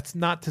citizen, that's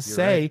not to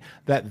say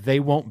that they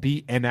won't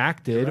be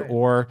enacted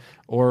or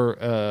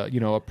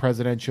a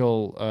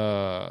presidential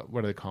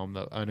what do they call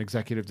them? An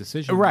executive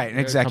decision. Right, an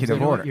executive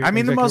comes in. order. I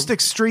mean, the most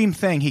extreme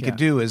thing he could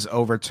do is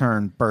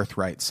overturn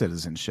birthright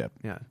citizenship.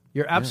 Yeah,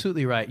 you're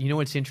absolutely right. You know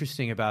what's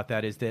interesting about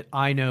that is that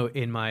I know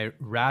in my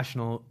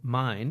rational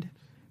mind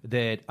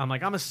that I'm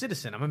a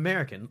citizen, I'm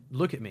American,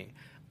 look at me.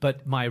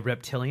 But my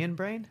reptilian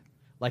brain,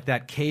 like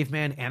that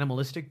caveman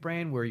animalistic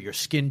brain where your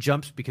skin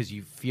jumps because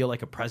you feel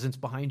like a presence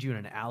behind you in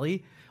an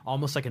alley,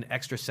 almost like an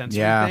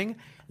extrasensory thing,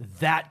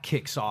 that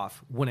kicks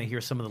off when I hear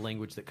some of the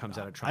language that comes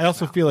out of Trump's I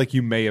also mouth. feel like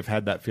you may have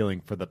had that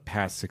feeling for the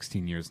past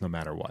 16 years, no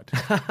matter what.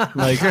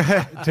 Like,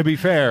 to be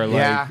fair,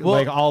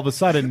 like all of a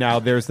sudden now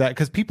there's that,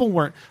 because people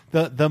weren't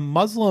the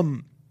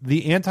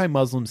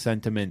anti-Muslim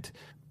sentiment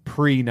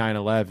pre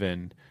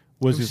 9/11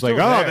 was just like,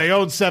 still oh, there. they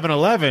own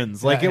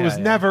 7-Elevens. Like, it was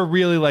never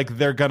really like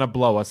they're gonna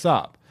blow us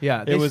up.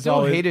 Yeah, they it was still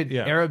always, hated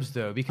yeah. Arabs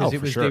though because Oh,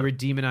 for sure. they were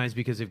demonized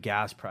because of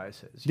gas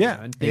prices, you Yeah.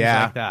 know, and things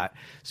Yeah. like that.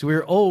 So we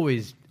were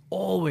always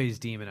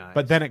demonized.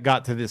 But then it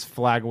got to this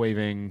flag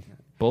waving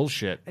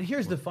bullshit. And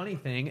here's the funny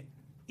thing: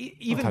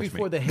 even touch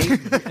before me. the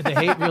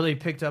hate really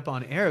picked up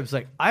on Arabs,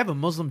 like I have a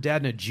Muslim dad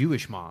and a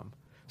Jewish mom,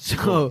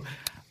 so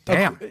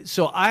Damn.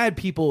 So I had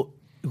people.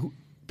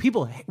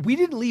 We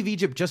didn't leave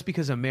Egypt just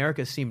because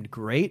America seemed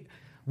great.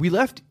 We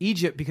left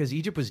Egypt because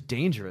Egypt was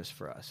dangerous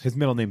for us. His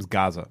middle name's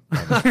Gaza.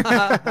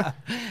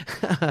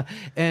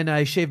 And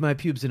I shaved my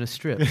pubes in a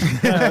strip.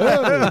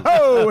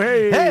 Oh,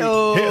 hey.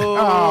 Hey-o.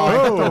 Oh,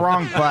 I hit the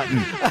wrong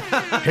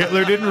button.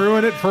 Hitler didn't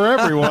ruin it for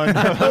everyone.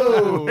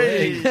 Oh,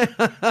 hey.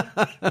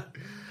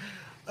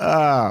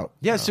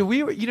 Yeah, so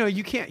we were,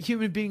 you can't,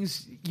 human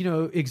beings,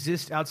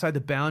 exist outside the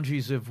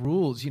boundaries of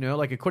rules,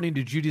 like according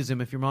to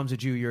Judaism, if your mom's a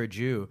Jew, you're a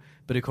Jew.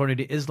 But according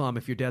to Islam,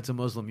 if your dad's a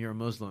Muslim, you're a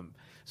Muslim.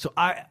 So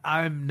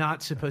I'm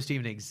not supposed to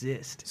even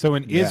exist. So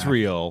in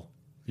Israel,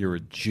 you're a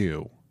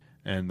Jew,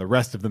 and the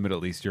rest of the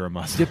Middle East, you're a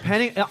Muslim.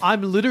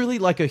 I'm literally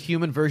like a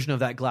human version of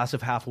that glass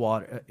of half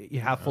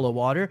full of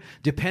water.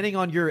 Depending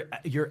on your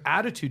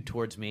attitude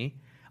towards me,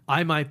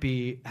 I might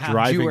be half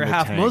Driving Jew or the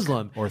half tank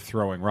Muslim. or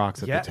throwing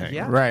rocks at the tank.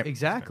 Yeah, Right.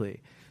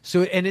 exactly.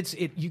 So, and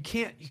you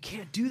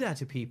can't do that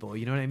to people.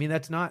 You know what I mean?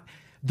 That's not.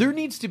 There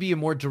needs to be a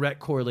more direct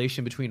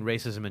correlation between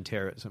racism and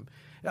terrorism.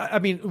 I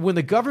mean, when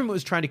the government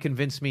was trying to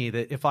convince me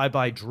that if I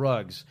buy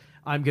drugs,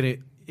 I'm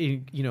going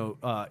to,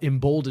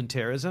 embolden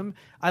terrorism,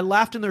 I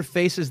laughed in their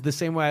faces the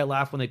same way I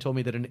laughed when they told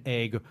me that an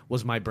egg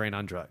was my brain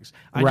on drugs.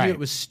 I Right. knew it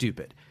was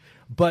stupid,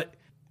 but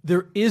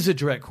there is a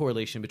direct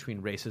correlation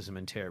between racism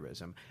and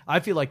terrorism. I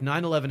feel like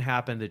 9/11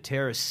 happened, the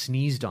terrorists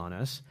sneezed on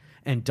us,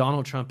 and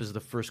Donald Trump is the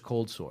first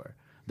cold sore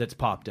that's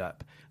popped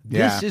up.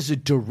 This Yeah. is a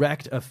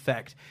direct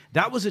effect.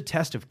 That was a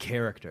test of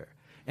character.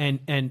 And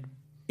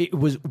it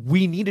was,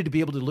 we needed to be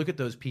able to look at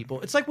those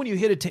people. It's like when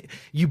you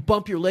you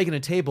bump your leg in a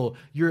table,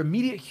 your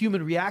immediate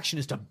human reaction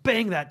is to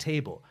bang that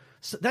table.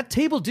 So that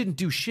table didn't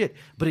do shit,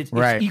 but it's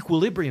Right.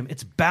 equilibrium.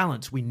 It's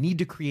balance. We need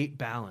to create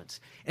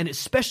balance. And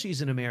especially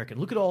as an American,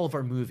 look at all of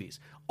our movies.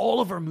 All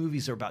of our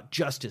movies are about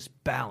justice,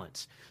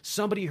 balance.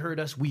 Somebody hurt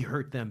us, we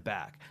hurt them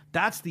back.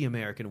 That's the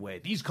American way.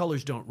 These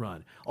colors don't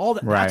run. All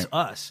that, Right. that's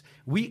us.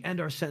 We end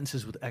our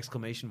sentences with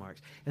exclamation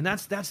marks. And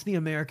that's the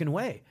American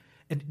way.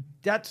 And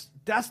that's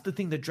the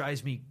thing that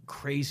drives me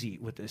crazy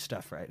with this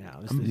stuff right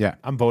now. Yeah.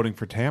 I'm voting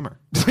for Tamer.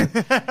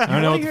 I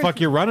don't know what the fuck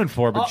you're running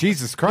for, but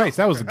Jesus Christ,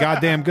 that was a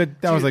goddamn good.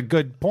 That was a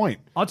good point.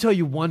 I'll tell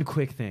you one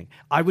quick thing.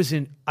 I went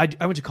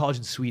to college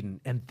in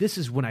Sweden, and this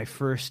is when I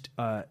first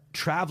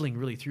traveling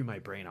really threw my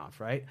brain off.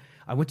 Right,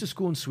 I went to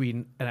school in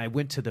Sweden, and I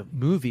went to the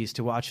movies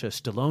to watch a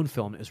Stallone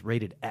film. It was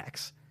rated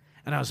X,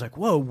 and I was like,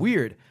 "Whoa,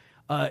 weird."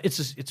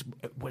 It's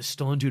what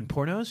Stallone doing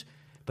pornos,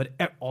 but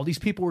all these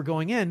people were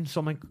going in, so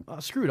I'm like, oh,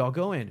 "Screw it, I'll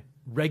go in."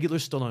 Regular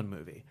Stallone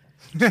movie.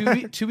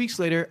 2 weeks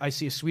later, I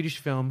see a Swedish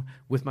film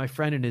with my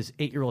friend and his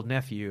 8-year-old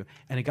nephew,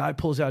 and a guy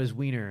pulls out his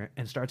wiener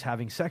and starts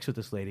having sex with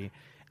this lady.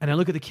 And I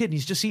look at the kid, and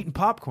he's just eating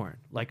popcorn,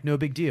 like no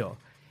big deal.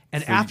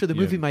 And after the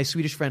movie, my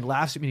Swedish friend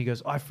laughs at me, and he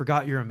goes, "Oh, I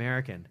forgot you're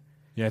American."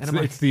 Yeah, And I'm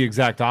like, it's the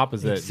exact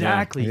opposite.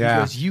 Exactly. Yeah.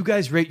 He goes, "You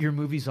guys rate your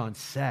movies on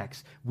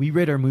sex. We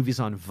rate our movies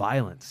on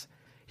violence."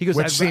 He goes,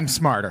 Which seems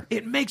smarter.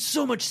 It makes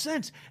so much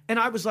sense. And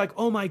I was like,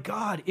 oh my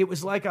God. It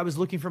was like I was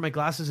looking for my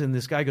glasses and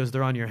this guy goes,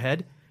 "They're on your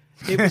head."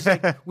 It was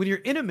like when you're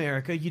in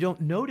America, you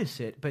don't notice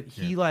it. But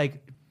he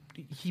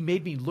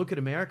made me look at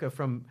America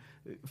from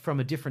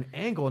a different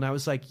angle. And I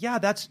was like, yeah,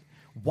 that's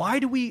why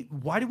do we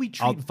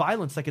treat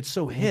violence like it's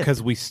so hip?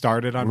 Because we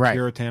started on Right.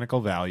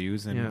 puritanical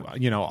values, and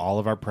all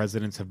of our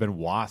presidents have been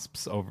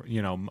WASPs over,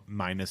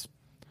 minus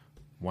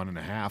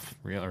 1.5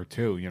 real or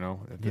 2,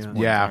 at this point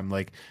in Yeah. time.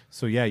 Like,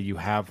 so yeah, you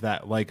have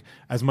that. Like,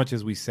 as much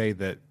as we say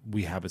that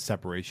we have a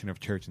separation of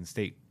church and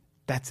state,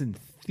 that's in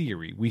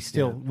theory. We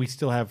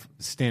still have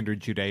standard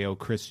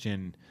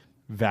Judeo-Christian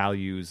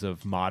values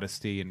of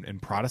modesty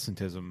and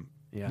Protestantism.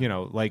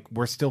 Yeah. Like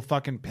we're still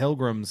fucking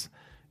pilgrims.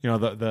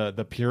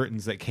 The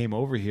Puritans that came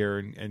over here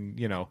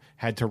and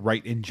had to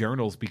write in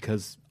journals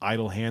because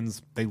idle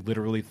hands, they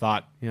literally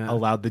thought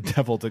allowed the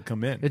devil to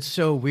come in. It's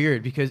so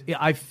weird because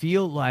I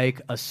feel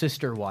like a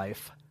sister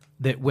wife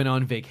that went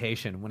on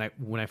vacation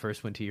when I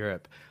first went to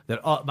Europe.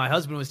 That my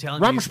husband was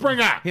telling me,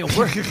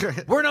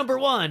 Rumspringa! We're number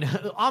one.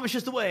 Amish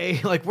is the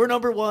way. Like we're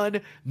number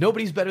one.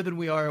 Nobody's better than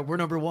we are. We're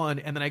number one.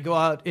 And then I go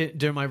out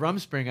during my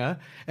Rumspringa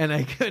and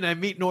I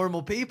meet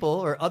normal people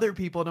or other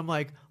people, and I'm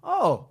like,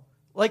 oh,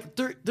 like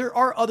there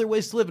are other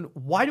ways to live. And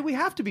why do we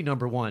have to be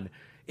number one?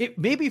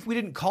 Maybe if we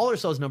didn't call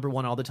ourselves number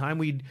one all the time,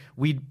 we'd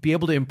be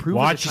able to improve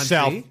Watch as a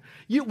country.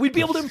 yourself. We'd be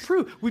able to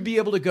improve. We'd be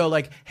able to go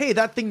like, hey,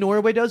 that thing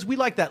Norway does, we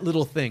like that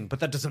little thing, but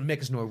that doesn't make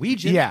us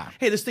Norwegian. Yeah.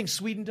 Hey, this thing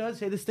Sweden does.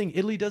 Hey, this thing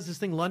Italy does. This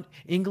thing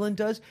England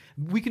does.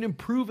 We can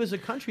improve as a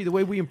country the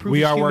way we improve.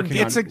 We as are human working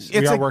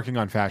beings. on working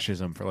on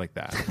fascism for like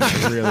that.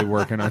 We're really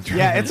working on.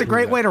 Yeah, it's a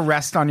great way to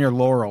rest on your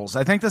laurels.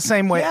 I think the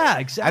same way. Yeah, I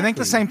think exactly.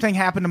 the same thing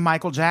happened to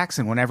Michael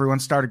Jackson when everyone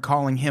started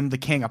calling him the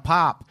king of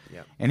pop,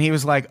 and he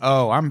was like,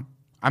 "Oh,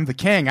 I'm the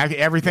king.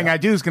 Everything I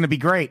do is going to be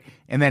great."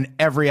 And then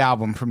every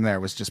album from there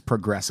was just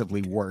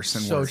progressively worse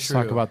and So worse. true.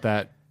 Talk about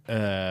that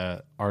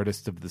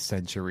Artist of the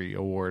Century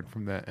award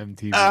from the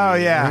MTV. Oh,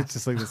 yeah. It's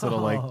just like this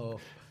little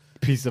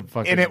piece of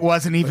fucking. And it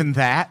wasn't even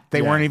that.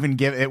 They weren't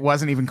even it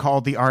wasn't even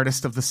called the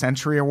Artist of the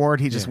Century Award.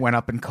 He just went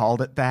up and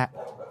called it that.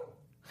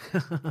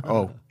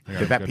 Oh,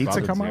 did that good pizza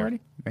Bobbins come here. already?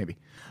 Maybe.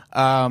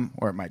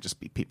 Or it might just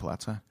be people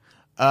outside.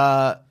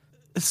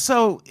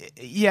 So,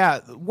 yeah,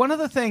 one of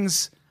the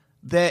things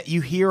that you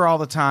hear all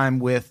the time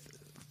with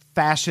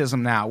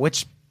fascism now,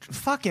 which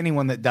fuck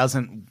anyone that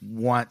doesn't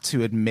want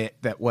to admit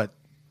that what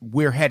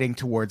we're heading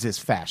towards is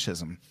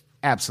fascism,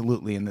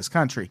 absolutely, in this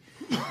country.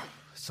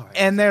 Sorry.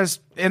 And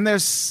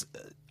there's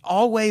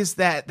always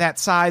that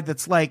side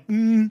that's like,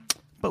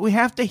 but we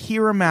have to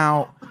hear them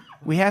out.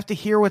 We have to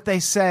hear what they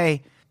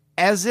say,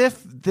 as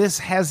if this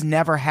has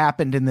never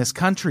happened in this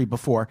country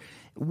before.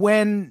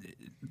 When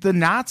the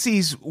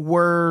Nazis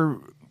were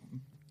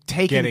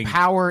taking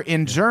power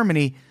in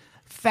Germany,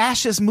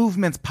 fascist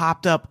movements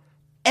popped up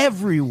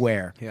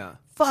everywhere. Yeah.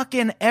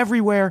 Fucking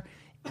everywhere,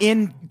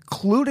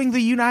 including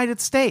the United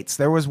States.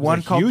 There was one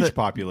a called huge the,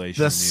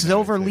 population the in the United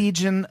Silver States.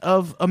 Legion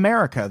of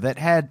America that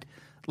had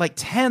like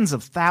tens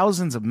of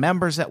thousands of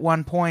members at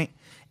one point.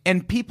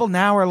 And people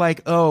now are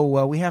like, oh,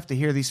 well, we have to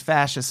hear these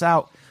fascists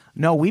out.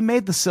 No, we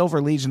made the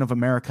Silver Legion of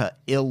America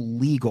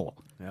illegal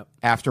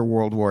after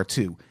World War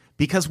II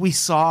because we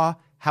saw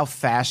how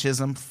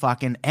fascism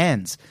fucking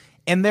ends.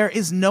 And there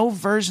is no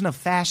version of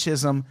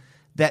fascism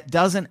that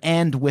doesn't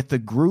end with the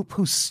group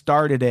who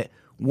started it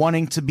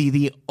wanting to be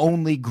the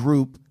only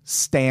group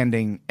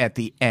standing at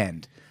the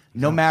end.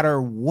 No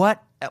matter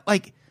what,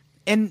 like,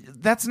 and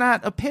that's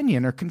not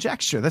opinion or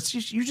conjecture. That's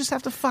just, you just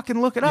have to fucking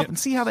look it up and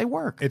see how they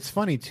work. It's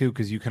funny too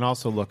because you can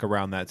also look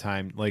around that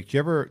time. Like,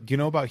 do you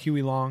know about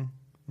Huey Long?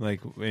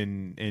 Like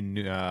in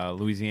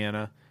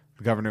Louisiana,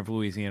 the governor of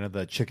Louisiana,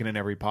 the chicken in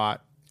every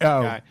pot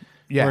guy.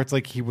 Yeah. Where it's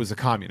like he was a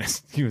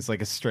communist. He was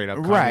like a straight up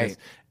communist. Right.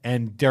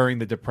 And during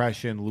the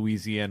Depression,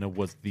 Louisiana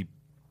was the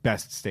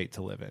best state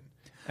to live in.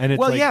 And it's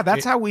Well, like, yeah,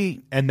 that's how we...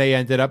 And they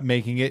ended up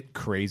making it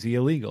crazy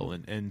illegal.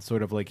 And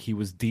sort of like he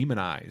was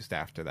demonized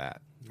after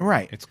that.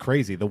 Right. It's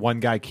crazy. The one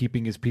guy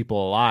keeping his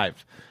people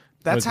alive.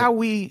 That's how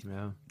we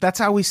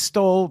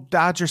stole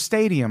Dodger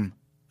Stadium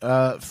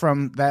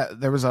from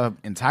that. There was an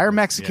entire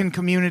Mexican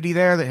community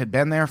there that had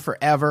been there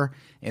forever.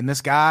 And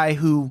this guy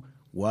who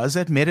was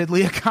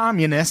admittedly a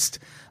communist,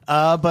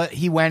 but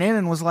he went in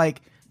and was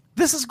like,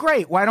 this is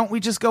great. Why don't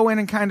we just go in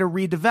and kind of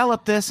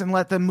redevelop this and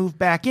let them move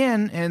back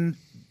in and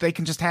they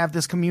can just have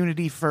this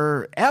community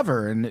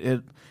forever?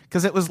 And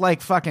because it was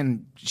like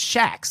fucking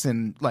shacks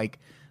and like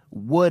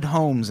wood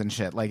homes and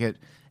shit like it.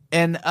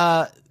 And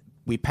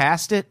we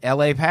passed it.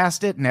 LA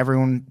passed it, and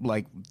everyone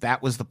like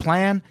that was the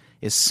plan.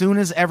 As soon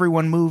as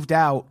everyone moved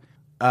out,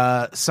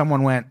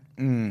 someone went,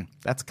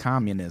 that's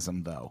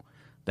communism, though.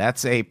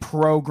 That's a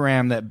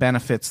program that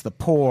benefits the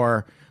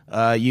poor.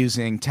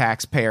 using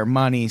taxpayer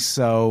money.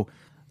 So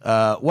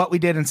what we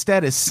did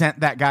instead is sent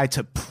that guy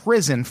to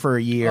prison for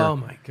a year. Oh,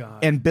 my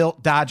God. And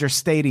built Dodger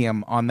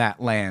Stadium on that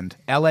land.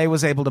 LA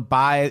was able to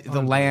buy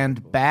the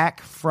land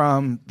back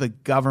from the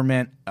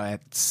government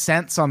at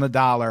cents on the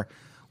dollar,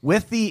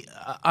 with the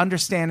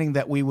understanding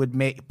that we would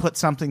put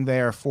something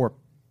there for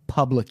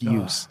public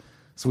use.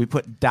 So we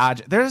put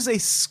Dodger. I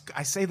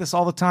say this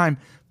all the time.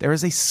 There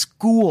is a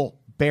school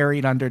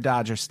buried under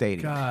Dodger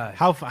Stadium. God.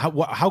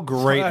 How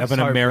great That's of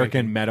an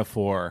American heartbreaking.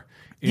 metaphor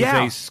is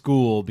Yeah. a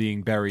school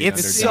being buried It's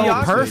under so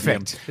Dodger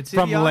perfect. Stadium It's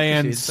from idiocracy.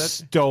 land It's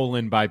such-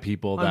 stolen by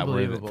people that were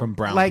Unbelievable. from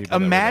brown Like, people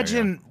that were there,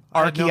 imagine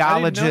I didn't know that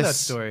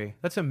archaeologists. story.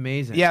 That's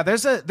amazing. Yeah,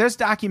 there's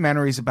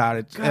documentaries about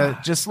it.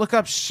 Just look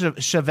up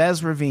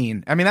Chavez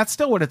Ravine. I mean, that's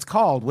still what it's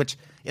called. Which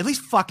at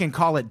least fucking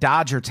call it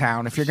Dodger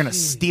Town if you're going to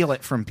steal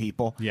it from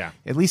people. Yeah.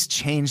 at least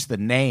change the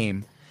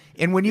name.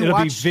 And when you It'll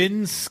watch, be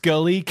Vin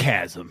Scully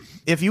Chasm.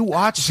 if you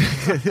watch,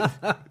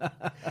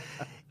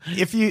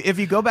 if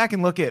you go back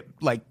and look at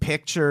like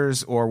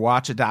pictures or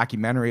watch a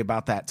documentary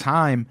about that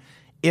time,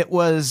 it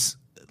was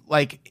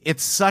like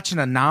it's such an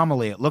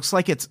anomaly. It looks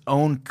like its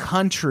own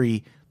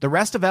country. The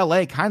rest of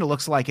LA kind of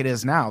looks like it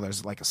is now.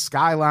 There's like a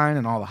skyline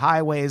and all the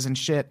highways and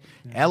shit.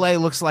 LA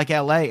looks like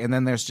LA, and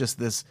then there's just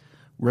this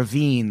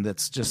ravine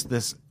that's just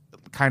this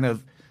kind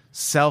of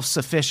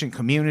self-sufficient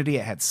community.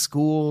 It had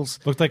schools.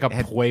 Looked like a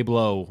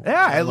pueblo.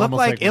 Yeah, it looked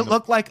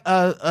Almost like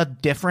a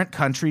different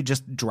country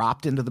just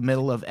dropped into the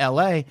middle of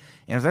LA.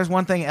 And if there's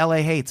one thing LA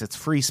hates, it's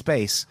free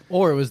space.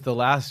 Or it was the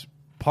last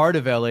part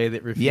of LA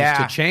that refused Yeah.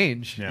 to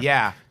change.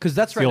 Yeah. Because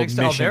that's right the next old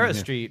to mission, Alvera yeah.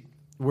 Street,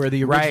 where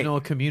the Right. original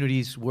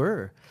communities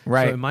were.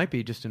 Right. So it might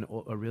be just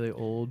a really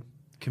old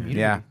community.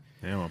 Yeah.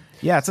 Yeah, well,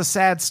 Yeah, it's a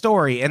sad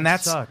story, and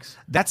that's sucks.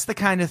 the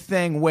kind of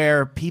thing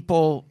where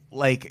people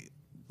like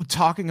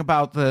talking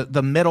about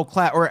the middle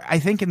class, or I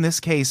think in this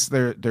case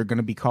they're going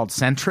to be called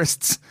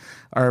centrists,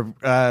 are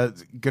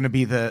going to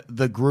be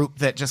the group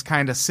that just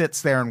kind of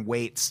sits there and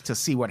waits to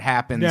see what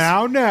happens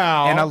now. and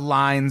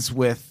aligns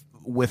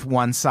with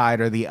one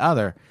side or the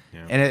other,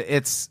 and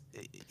it's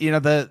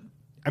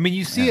I mean,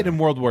 you see it in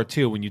World War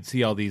II when you'd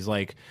see all these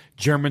like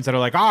Germans that are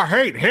like, I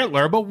hate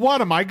Hitler, but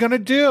what am I going to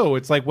do?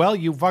 It's like, well,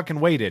 you fucking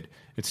waited.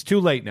 It's too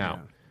late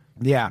now.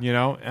 yeah. You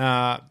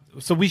know?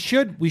 So we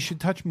should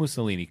touch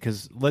Mussolini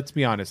because let's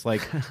be honest,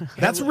 like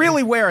That's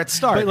really where it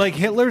started. but like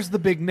Hitler's the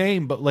big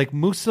name, but like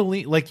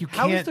Mussolini, like you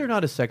How can't. is there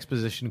not a sex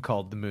position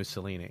called the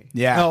Mussolini?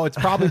 yeah, No, it's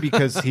probably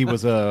because he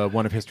was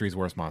one of history's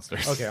worst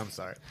monsters. Okay, I'm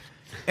sorry.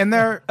 and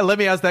they're Let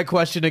me ask that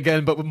question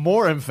again, but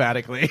more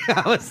emphatically.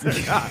 How is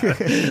there not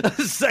a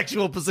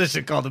sexual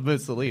position called the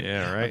Mussolini?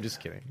 Yeah, right. I'm just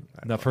kidding.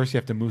 Now, first you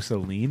have to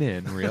Mussolini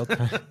in real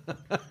time.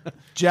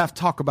 Jeff,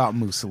 talk about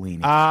Mussolini.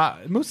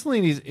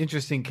 Mussolini's an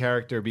interesting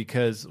character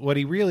because what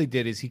he really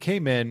did is he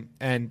came in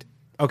and,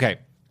 okay,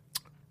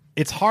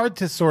 it's hard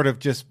to sort of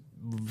just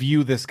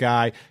view this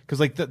guy because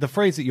like the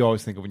phrase that you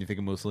always think of when you think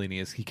of Mussolini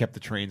is he kept the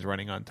trains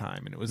running on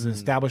time, and it was an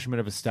establishment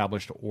of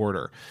established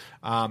order.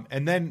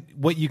 And then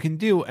what you can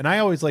do, and I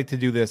always like to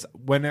do this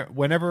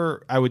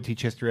whenever I would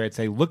teach history, I'd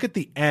say look at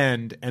the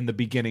end and the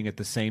beginning at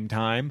the same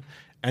time,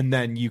 and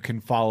then you can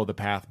follow the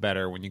path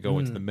better when you go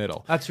into the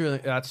middle. That's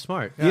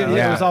smart. Yeah,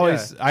 it was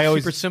always I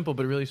always super simple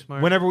but really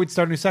smart. whenever we'd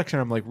start a new section,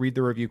 I'm like, read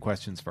the review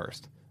questions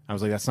first. I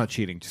was like, that's not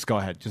cheating. Just go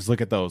ahead. Just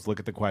look at those. Look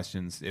at the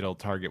questions. It'll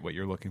target what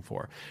you're looking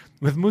for.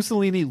 With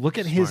Mussolini, look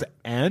at his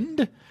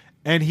end.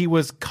 And he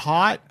was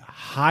caught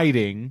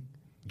hiding,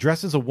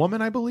 dressed as a woman,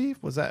 I believe.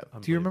 Was that?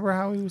 Do you remember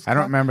how he was caught? I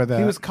don't remember that.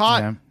 He was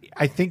caught, Yeah.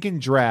 I think, in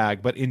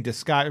drag, but in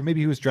disguise. Or maybe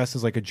he was dressed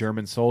as like a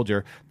German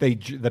soldier.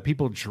 The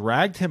people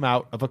dragged him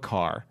out of a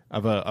car,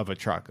 of a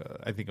truck,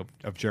 I think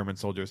of German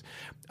soldiers,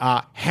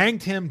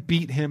 hanged him,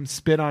 beat him,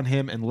 spit on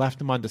him, and left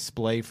him on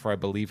display for, I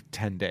believe,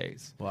 10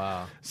 days.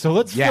 Wow. So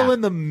let's Yeah. fill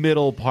in the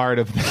middle part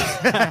of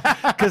that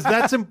because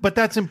that's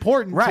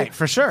important, Right,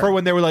 for sure. For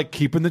when they were like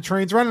keeping the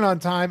trains running on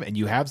time, and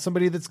you have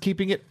somebody that's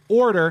keeping it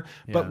order.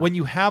 But Yeah. when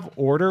you have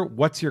order,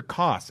 what's your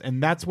cost?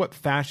 And that's what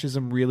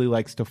fascism really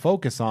likes to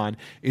focus on.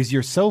 Is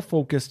you're so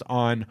focused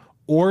on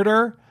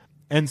order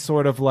and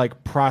sort of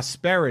like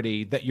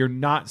prosperity that you're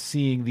not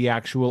seeing the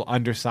actual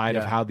underside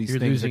of Yeah. how these You're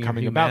things are losing your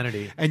coming about,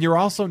 humanity. and you're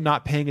also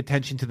not paying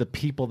attention to the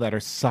people that are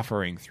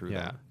suffering through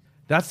that.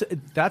 That's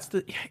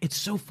it's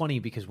so funny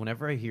because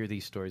whenever I hear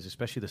these stories,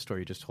 especially the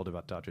story you just told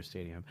about Dodger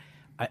Stadium,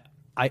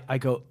 I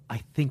go, I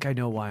think I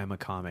know why I'm a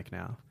comic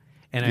now.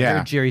 And I Yeah.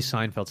 heard Jerry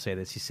Seinfeld say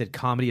this. He said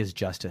comedy is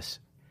justice.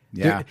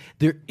 Yeah.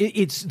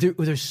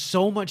 There's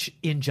so much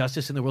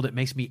injustice in the world that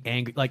makes me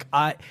angry. Like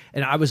I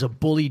was a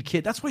bullied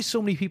kid. That's why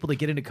so many people that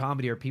get into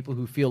comedy are people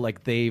who feel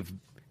like they've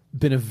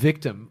been a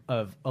victim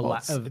of a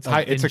lot of It's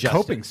a injustice.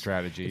 coping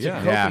strategy. It's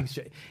Yeah. a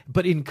coping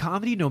But in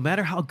comedy, no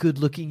matter how good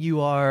looking you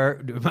are,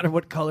 no matter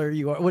what color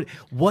you are,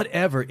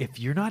 whatever, if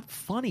you're not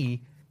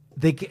funny,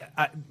 they get,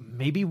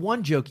 maybe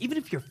one joke. Even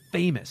if you're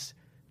famous,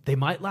 they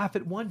might laugh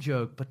at one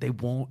joke, but they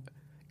won't.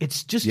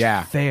 It's just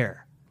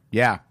fair.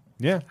 yeah.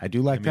 Yeah, I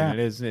do like that.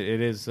 It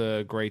is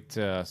a great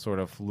sort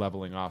of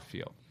leveling off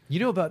feel. You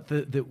know about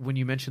the when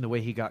you mentioned the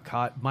way he got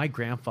caught, my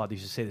grandfather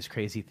used to say this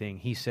crazy thing.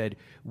 He said,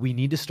 we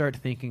need to start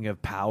thinking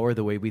of power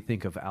the way we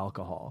think of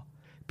alcohol.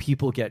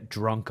 People get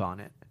drunk on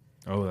it.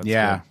 Oh, that's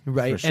Yeah. good.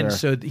 Right. For And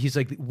sure. so he's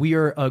like, we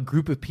are a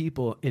group of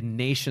people in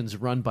nations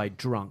run by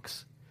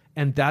drunks.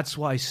 And that's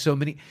why so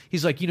many,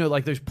 he's like,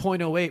 like there's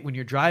 0.08 when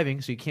you're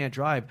driving, so you can't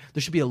drive.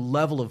 There should be a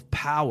level of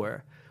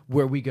power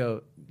where we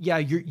go, yeah,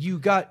 you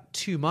got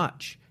too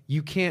much.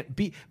 You can't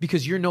be,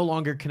 because you're no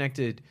longer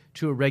connected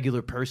to a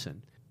regular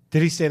person.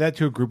 Did he say that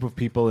to a group of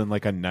people in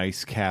like a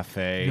nice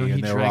cafe, No, he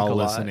and they were drank all a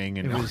lot. listening?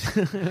 And It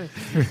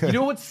was, you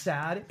know what's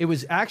sad? It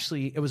was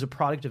a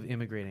product of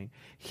immigrating.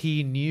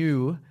 He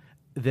knew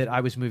that I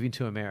was moving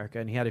to America,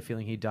 and he had a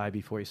feeling he'd die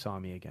before he saw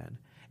me again.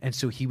 And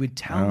so he would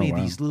tell me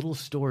these little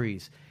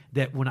stories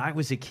that when I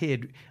was a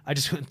kid, I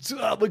just went,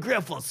 oh, my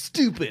grandpa's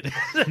stupid.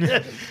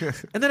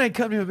 And then I'd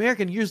come to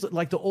America, and years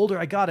like the older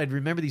I got, I'd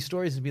remember these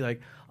stories and be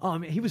like, oh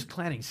man, he was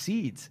planting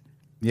seeds.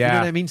 Yeah. You know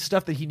what I mean?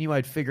 Stuff that he knew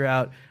I'd figure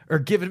out, or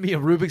giving me a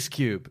Rubik's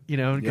Cube, and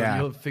go, Yeah.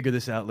 you'll figure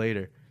this out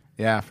later.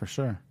 Yeah, for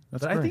sure.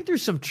 That's But I great. think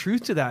there's some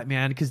truth to that,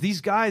 man, because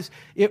these guys,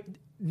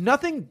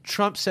 nothing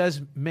Trump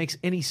says makes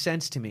any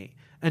sense to me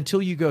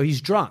until you go, he's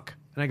drunk.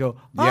 And I go,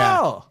 Yeah.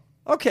 oh,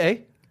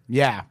 okay.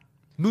 Yeah.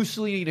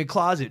 Mussolini in a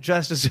closet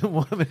dressed as a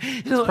woman.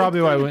 That's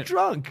probably why I went-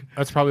 drunk.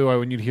 That's probably why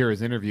when you'd hear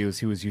his interviews,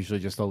 he was usually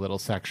just a little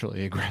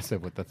sexually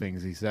aggressive with the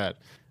things he said.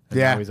 And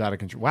Yeah. now he's out of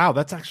control. Wow,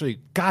 that's actually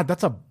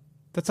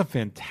that's a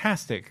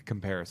fantastic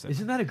comparison.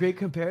 Isn't that a great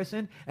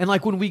comparison? And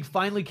like when we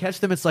finally catch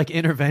them, it's like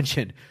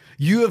intervention.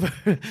 You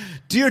have,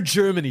 dear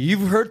Germany,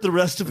 you've hurt the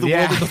rest of the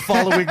Yeah. world in the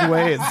following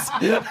ways.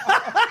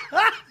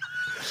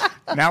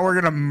 Now we're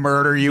gonna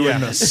murder you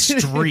in the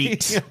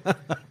street.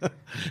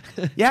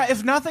 Yeah,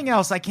 if nothing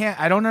else, I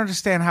don't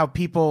understand how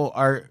people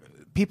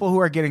who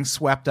are getting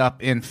swept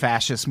up in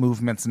fascist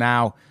movements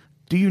now.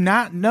 Do you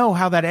not know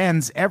how that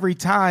ends every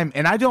time?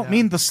 And I don't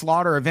mean the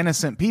slaughter of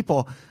innocent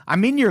people. I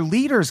mean your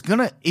leader's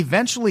gonna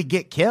eventually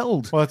get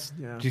killed. Well,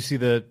 do you see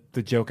the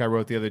joke I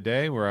wrote the other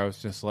day where I was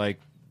just like,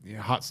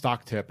 hot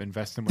stock tip,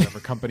 invest in whatever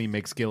company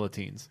makes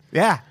guillotines.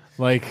 Yeah.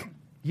 Like,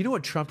 You know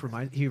what Trump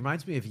reminds? He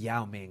reminds me of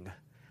Yao Ming.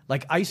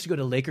 Like I used to go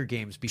to Laker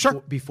games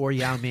before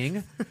Yao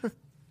Ming.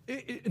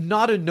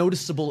 Not a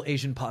noticeable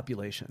Asian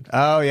population.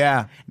 Oh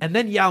yeah. And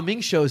then Yao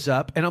Ming shows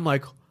up, and I'm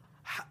like,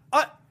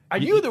 I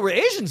knew there were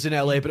Asians in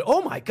LA, but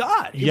oh my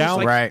God. He was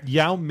like, Right.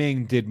 Yao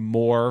Ming did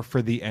more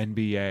for the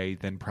NBA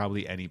than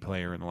probably any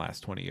player in the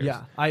last 20 years.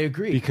 Yeah, I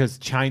agree. Because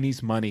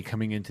Chinese money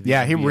coming into the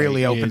Yeah, he NBA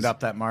really opened is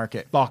up that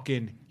market.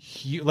 fucking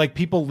huge. Like,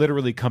 people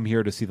literally come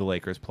here to see the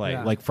Lakers play,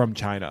 Yeah. like from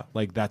China.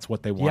 Like, that's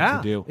what they want yeah,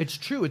 to do. it's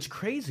true. It's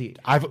crazy.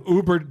 I've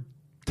Ubered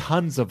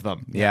tons of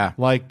them. Yeah.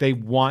 Like, they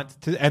want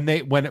to, and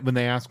they when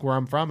they ask where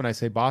I'm from and I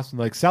say Boston,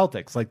 like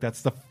Celtics, like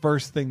that's the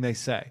first thing they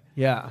say.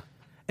 Yeah.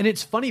 And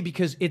it's funny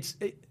because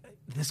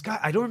this guy,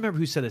 I don't remember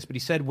who said this, but he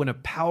said when a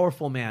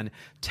powerful man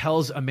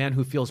tells a man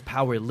who feels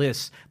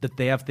powerless that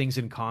they have things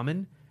in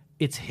common,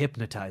 it's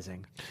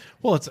hypnotizing.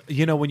 Well, it's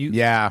when you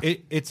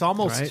it's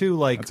almost Right? too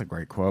like That's a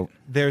great quote.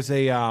 there's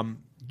a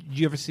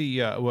you ever see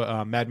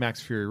Mad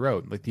Max Fury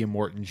Road, like the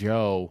Immortan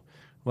Joe,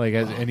 like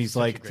and he's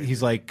like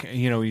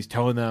he's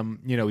telling them,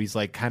 he's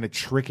like kind of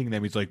tricking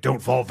them, he's like,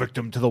 don't fall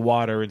victim to the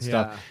water and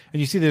stuff. Yeah. And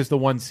you see there's the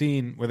one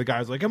scene where the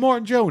guy's like,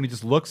 Immortan Joe, and he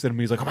just looks at him and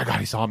he's like, oh my God,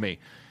 he saw me.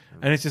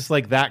 And it's just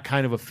like that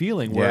kind of a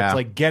feeling where Yeah. it's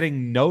like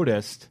getting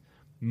noticed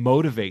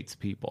motivates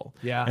people.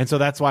 Yeah. And so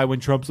that's why when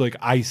Trump's like,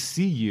 I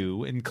see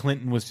you, and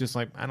Clinton was just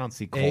like, I don't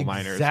see coal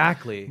miners.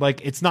 Exactly.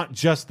 Like, it's not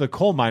just the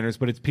coal miners,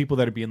 but it's people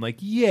that are being like,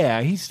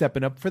 yeah, he's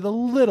stepping up for the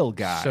little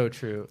guy. So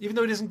true. Even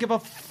though he doesn't give a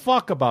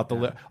fuck about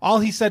the all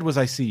he said was,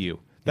 I see you.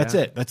 That's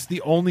Yeah. it. That's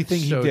the only thing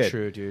So he did.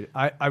 true, dude.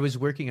 I was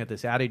working at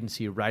this ad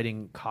agency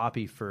writing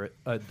copy for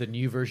the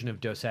new version of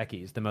Dos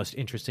Equis, the most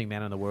interesting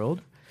man in the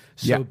world.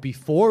 So Yeah.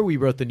 before we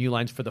wrote the new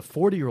lines for the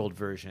 40-year-old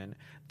version,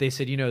 they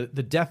said,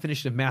 the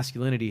definition of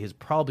masculinity has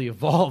probably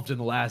evolved in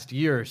the last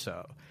year or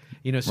so.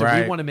 So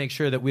Right. we want to make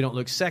sure that we don't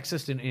look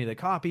sexist in any of the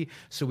copy.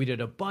 So we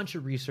did a bunch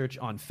of research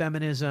on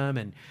feminism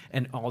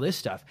and all this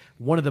stuff.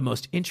 One of the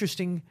most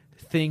interesting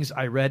things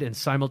I read and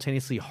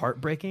simultaneously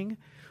heartbreaking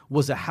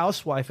was a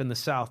housewife in the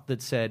South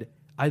that said,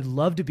 I'd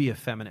love to be a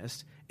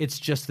feminist. It's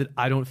just that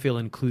I don't feel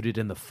included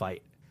in the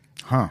fight.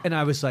 Huh. And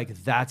I was like,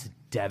 that's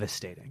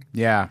devastating.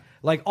 Yeah.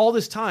 Like all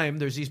this time,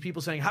 there's these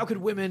people saying, how could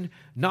women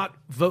not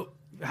vote?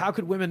 How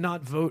could women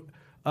not vote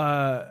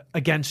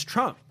against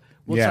Trump?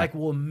 Well, Yeah. it's like,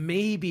 well,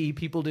 maybe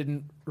people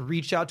didn't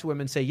reach out to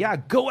women and say, yeah,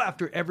 go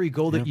after every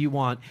goal that you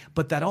want.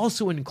 But that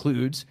also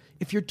includes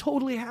if you're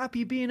totally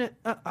happy being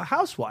a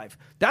housewife.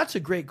 That's a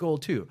great goal,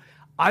 too.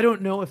 I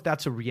don't know if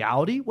that's a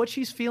reality, what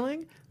she's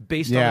feeling,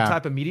 based on Yeah. the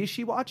type of media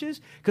she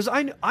watches. Because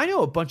I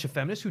know a bunch of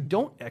feminists who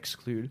don't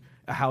exclude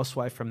a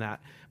housewife from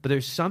that. But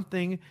there's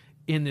something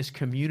in this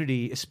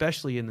community,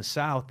 especially in the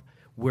South,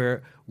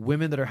 where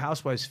women that are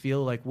housewives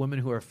feel like women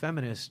who are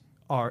feminists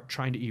are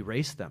trying to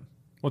erase them.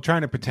 Well,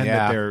 trying to pretend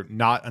Yeah. that they're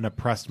not an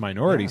oppressed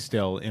minority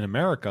still in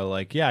America.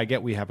 Like, yeah, I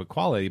get we have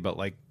equality, but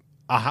like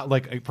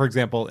for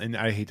example, and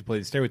I hate to play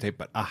the stereotype,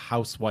 but a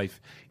housewife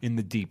in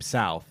the Deep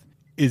South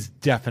is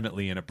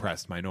definitely an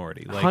oppressed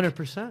minority. Like,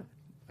 100%.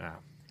 yeah.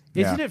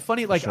 Isn't Yeah, it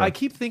funny? Like, sure. I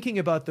keep thinking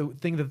about the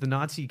thing that the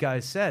Nazi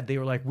guys said. They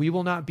were like, "We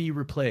will not be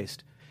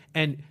replaced,"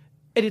 and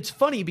it's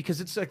funny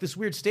because it's like this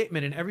weird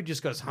statement, and everybody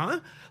just goes,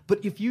 "Huh?" But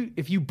if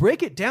you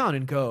break it down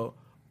and go,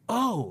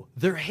 "Oh,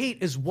 their hate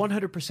is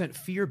 100%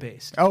 fear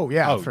based." Oh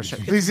yeah, Oh, for sure.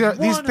 it's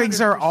These things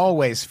are 100%.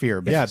 always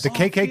fear based. Yeah, the all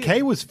KKK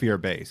fear. was fear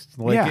based.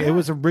 Like Yeah. it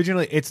was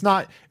originally. It's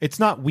not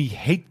we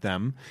hate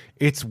them.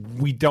 It's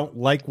we don't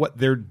like what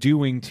they're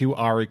doing to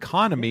our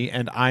economy,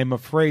 and I'm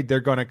afraid they're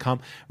going to come.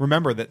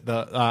 Remember that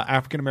the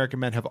African American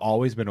men have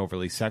always been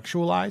overly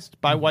sexualized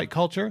by white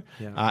culture,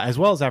 as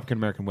well as African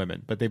American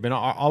women. But they've been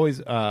always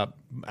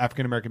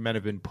African American men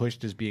have been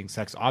pushed as being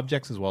sex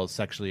objects as well as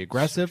sexually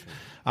aggressive,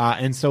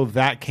 and so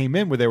that came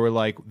in where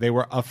they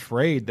were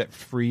afraid that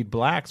freed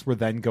blacks were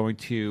then going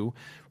to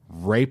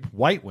rape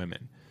white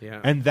women,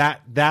 and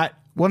that.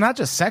 Well, not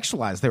just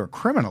sexualized; they were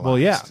criminalized. Well,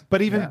 yeah,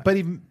 but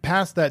even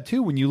past that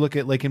too, when you look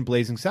at like in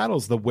Blazing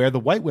Saddles, where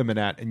the white women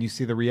at, and you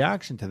see the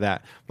reaction to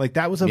that, like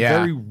that was a Yeah.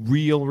 very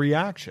real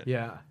reaction.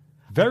 Yeah.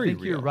 Very I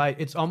think real. you're right.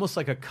 It's almost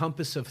like a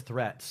compass of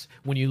threats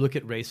when you look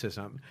at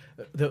racism.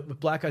 The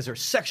black guys are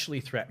sexually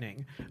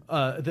threatening.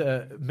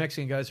 The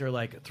Mexican guys are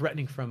like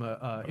threatening from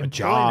a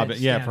job, employment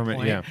yeah, from a-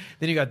 standpoint. yeah.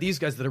 Then you got these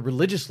guys that are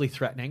religiously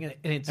threatening, and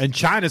it's And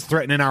China's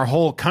threatening our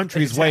whole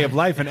country's way of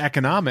life and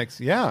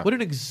economics. Yeah, what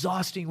an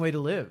exhausting way to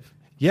live.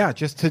 yeah,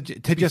 just to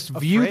just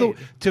view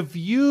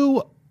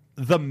afraid.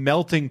 the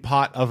melting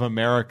pot of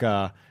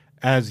America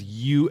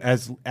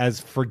as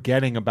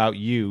forgetting about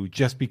you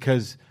just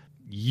because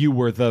you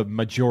were the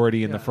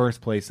majority in the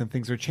first place and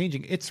things are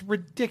changing. It's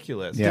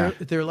ridiculous. Yeah.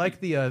 They're like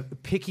the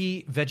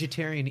picky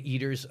vegetarian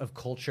eaters of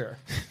culture.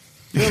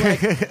 They're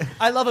like,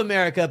 I love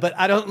America, but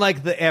I don't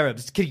like the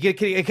Arabs.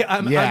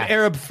 I'm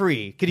Arab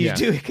free. Can you Yeah.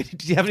 do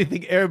you have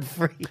anything Arab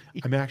free?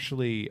 I'm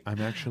actually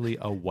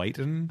a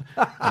whiten.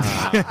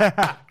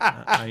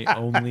 I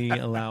only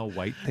allow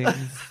white things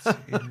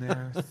in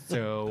there.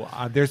 So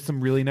there's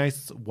some really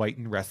nice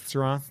whiten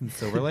restaurants in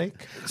Silver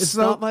Lake. It's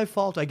not my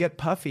fault. I get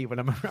puffy when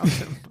I'm around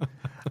them.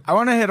 I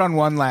want to hit on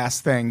one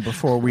last thing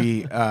before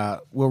we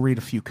we'll read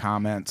a few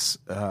comments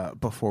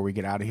before we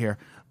get out of here.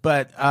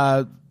 But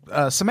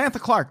Samantha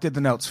Clark did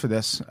the notes for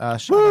this.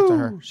 Shout out to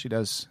her. She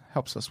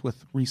helps us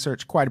with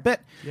research quite a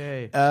bit.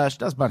 Yay. She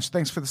does a bunch of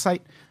things for the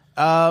site.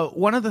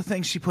 One of the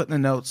things she put in the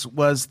notes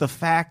was the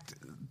fact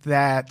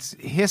that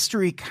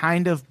history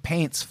kind of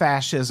paints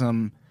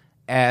fascism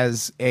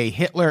as a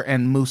Hitler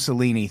and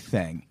Mussolini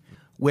thing,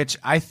 which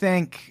I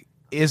think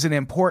is an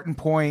important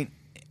point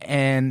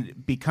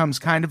and becomes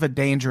kind of a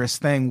dangerous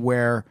thing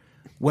where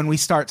when we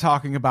start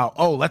talking about,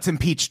 oh, let's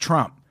impeach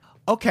Trump.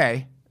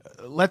 Okay,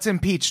 let's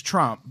impeach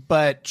Trump,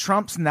 but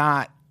Trump's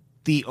not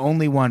the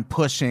only one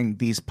pushing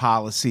these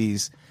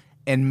policies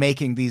and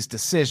making these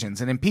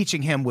decisions. And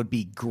impeaching him would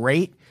be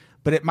great,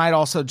 but it might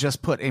also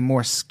just put a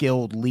more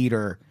skilled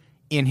leader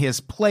in his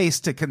place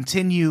to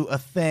continue a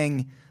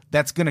thing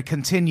that's going to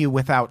continue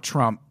without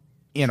Trump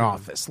in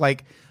office.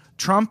 Like,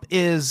 Trump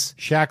is...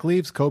 Shaq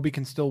leaves, Kobe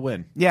can still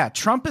win. Yeah,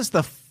 Trump is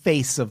the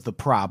face of the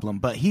problem,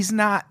 but he's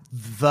not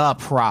the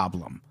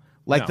problem.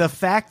 Like, No. the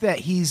fact that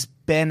he's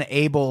been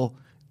able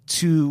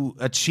to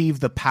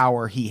achieve the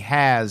power he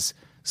has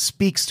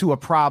speaks to a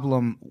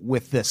problem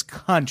with this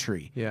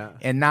country. Yeah.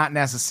 And not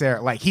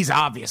necessarily... Like, he's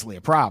obviously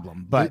a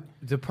problem, but...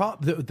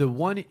 The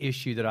one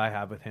issue that I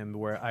have with him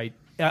where I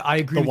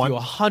agree with you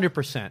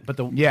 100%, but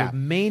the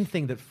main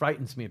thing that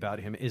frightens me about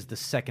him is the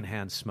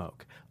secondhand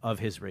smoke of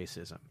his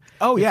racism.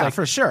 Oh, It's yeah, like,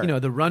 for sure. You know,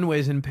 the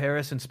runways in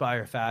Paris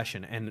inspire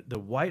fashion, and the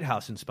White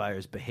House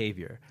inspires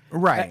behavior.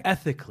 Right.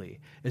 Ethically.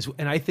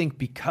 And I think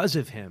because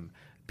of him,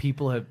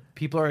 people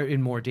are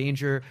in more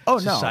danger. Oh, no.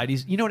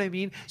 Societies, you know what I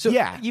mean? So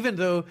Yeah. even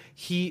though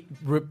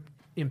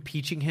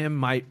impeaching him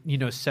might,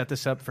 set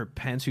this up for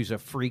Pence, who's a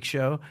freak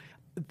show,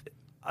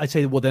 I'd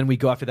say, well, then we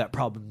go after that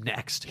problem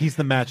next. He's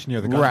the match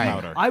near the Right.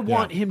 gunpowder. I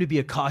want him to be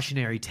a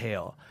cautionary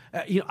tale.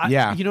 You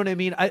know what I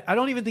mean? I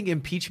don't even think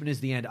impeachment is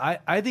the end.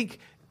 I think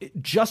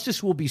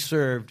justice will be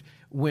served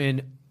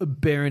when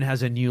Barron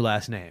has a new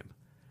last name.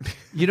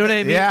 You know what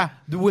I mean? Yeah.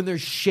 When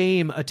there's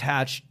shame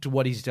attached to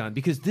what he's done.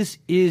 Because this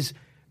is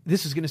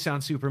going to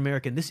sound super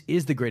American. This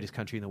is the greatest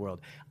country in the world.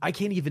 I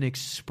can't even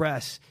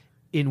express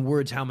in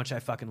words how much I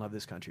fucking love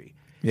this country.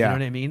 Yeah. You know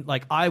what I mean?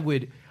 Like, I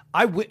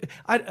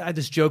had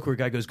this joke where a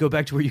guy goes, "Go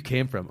back to where you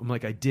came from." I'm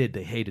like, I did.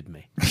 They hated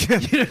me. You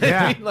know what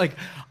I mean? Like,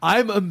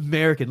 I'm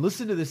American.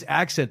 Listen to this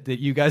accent that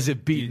you guys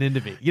have beaten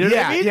into me. You know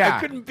what I mean? Yeah. I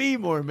couldn't be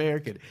more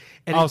American.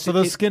 And Oh, so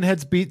those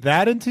skinheads beat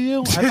that into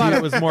you? I thought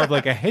it was more of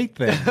like a hate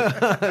thing.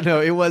 no,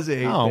 it was a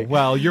hate Oh, thing.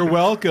 well, you're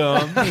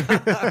welcome.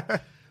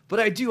 But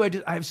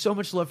I have so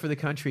much love for the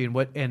country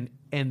and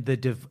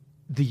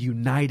the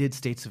United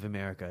States of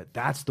America.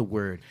 That's the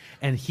word.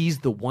 And he's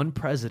the one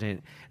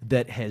president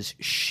that has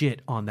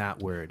shit on that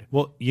word.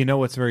 Well, you know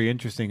what's very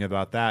interesting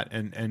about that,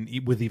 and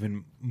with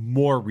even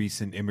more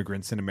recent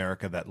immigrants in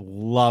America that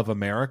love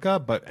America,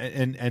 but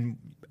and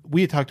we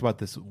had talked about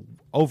this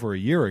over a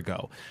year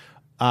ago.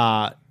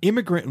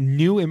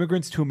 New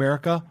immigrants to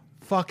America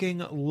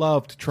fucking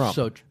loved Trump.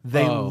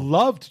 They Oh,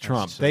 loved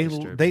Trump. so They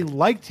disturbing.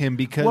 liked him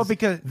because, Well,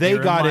 because they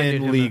they got reminded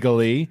in him of-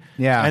 legally.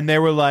 Yeah. And they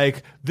were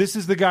like, this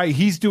is the guy,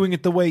 he's doing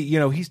it the way,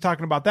 he's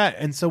talking about that.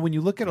 And so when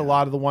you look at a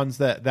lot of the ones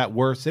that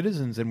were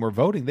citizens and were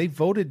voting, they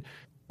voted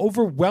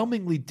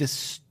overwhelmingly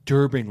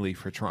disturbingly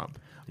for Trump.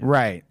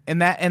 Right.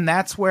 And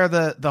that's where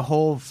the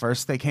whole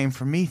first they came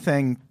for me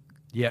thing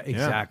Yeah,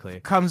 exactly.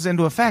 comes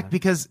into effect,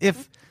 because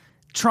if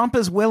Trump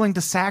is willing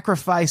to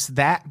sacrifice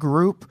that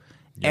group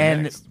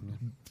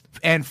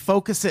and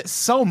focus it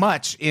so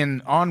much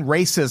on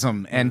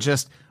racism and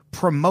just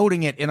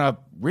promoting it in a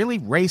really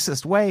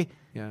racist way,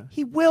 Yeah.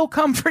 he will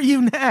come for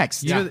you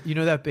next. You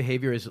know that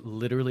behavior is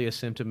literally a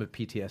symptom of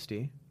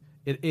PTSD.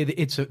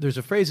 There's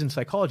a phrase in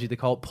psychology they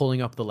call it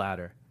pulling up the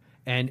ladder,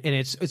 and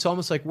it's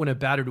almost like when a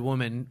battered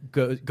woman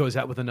goes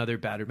out with another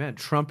battered man.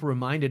 Trump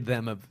reminded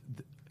them of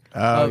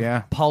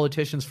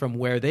politicians from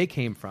where they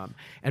came from,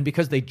 and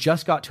because they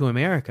just got to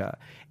America,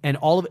 and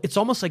it's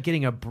almost like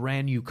getting a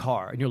brand new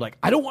car, and you're like,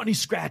 I don't want any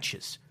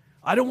scratches.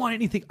 I don't want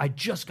anything. I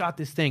just got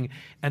this thing,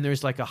 and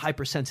there's like a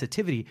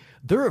hypersensitivity.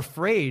 They're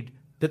afraid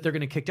that they're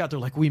going to get kicked out. They're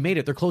like, we made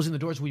it. They're closing the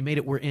doors. We made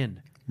it. We're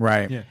in.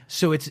 Right. Yeah.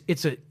 So it's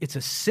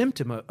a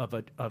symptom of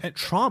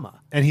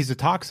trauma. And he's a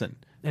toxin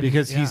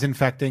because he's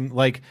infecting,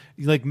 like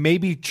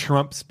maybe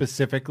Trump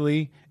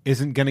specifically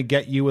isn't going to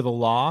get you with a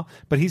law,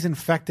 but he's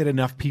infected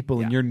enough people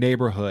in your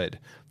neighborhood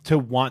to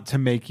want to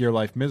make your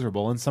life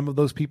miserable. And some of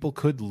those people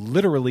could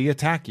literally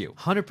attack you.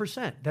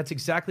 100%. That's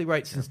exactly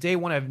right. Since day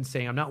one, I've been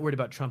saying I'm not worried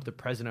about Trump the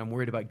president. I'm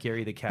worried about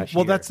Gary the cashier.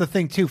 Well, that's the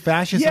thing too.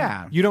 Fascism.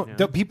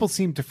 Yeah. People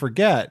seem to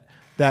forget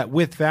that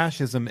with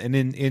fascism,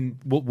 and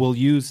we'll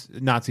use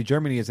Nazi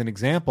Germany as an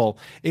example,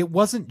 it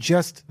wasn't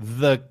just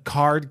the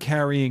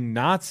card-carrying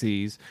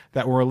Nazis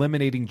that were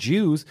eliminating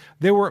Jews.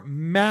 There were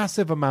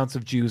massive amounts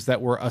of Jews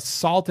that were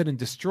assaulted and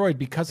destroyed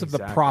because of the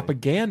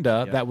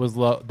propaganda that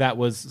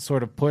was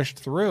sort of pushed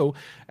through,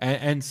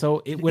 and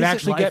so it would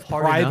actually get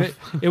private.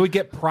 It would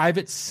get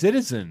private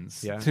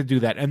citizens to do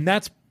that, and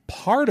that's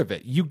part of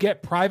it. You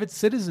get private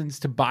citizens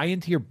to buy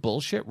into your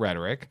bullshit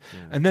rhetoric,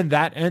 and then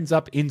that ends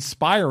up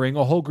inspiring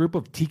a whole group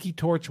of tiki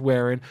torch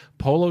wearing,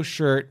 polo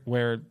shirt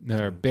wearing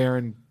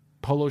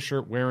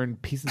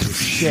pieces of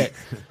shit.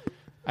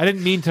 I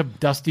didn't mean to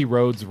Dusty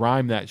Rhodes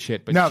rhyme that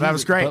shit, but No, that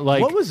was great. But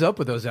like, what was up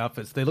with those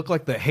outfits? They look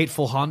like the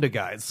hateful Honda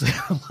guys.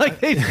 Like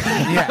they,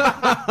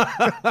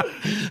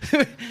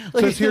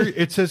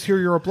 it says here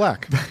you're a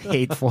black.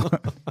 Hateful.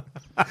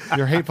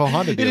 You're hateful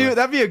Honda dealer.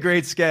 that'd be a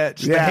great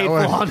sketch. Yeah, the hateful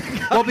well- Honda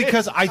guys. Well,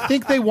 because I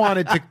think they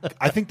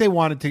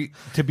wanted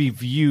to be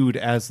viewed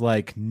as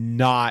like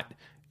not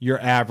your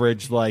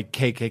average like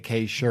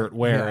KKK shirt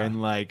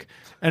wearing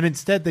and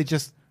instead they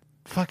just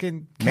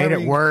fucking Made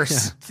it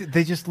worse.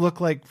 They just look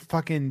like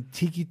fucking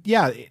tiki.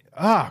 Yeah.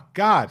 Oh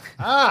God.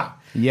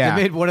 Yeah.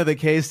 They made one of the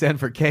K's stand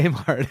for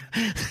Kmart.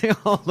 They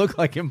all look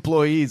like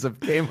employees of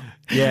Kmart.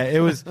 Yeah.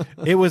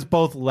 It was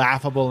both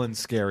laughable and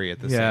scary at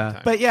the same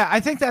time. But yeah, I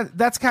think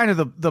that's kind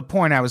of the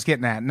point I was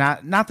getting at.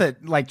 Not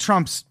that like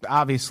Trump's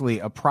obviously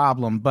a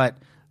problem, but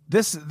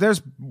there's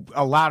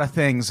a lot of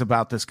things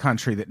about this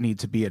country that need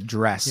to be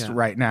addressed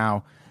right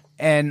now.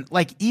 And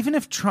like even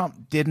if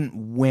Trump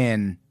didn't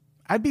win,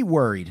 I'd be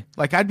worried.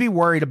 Like I'd be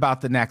worried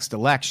about the next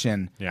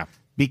election. Yeah.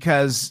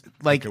 Because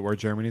like Look at where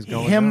Germany's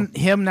going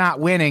him not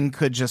winning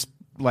could just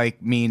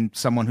like mean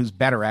someone who's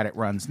better at it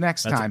runs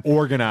next time.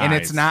 organized.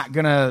 And it's not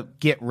gonna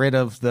get rid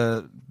of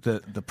the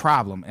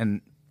problem.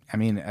 And I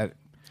mean And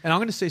I'm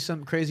going to say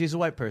something crazy as a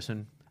white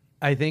person.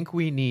 I think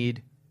we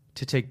need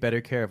to take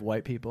better care of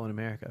white people in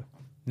America.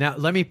 Now,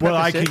 let me preface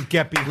Well, I it. can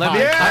get behind. Let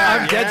me,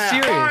 I'm dead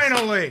serious.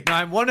 finally. No,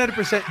 I'm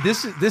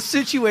 100%. This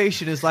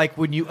situation is like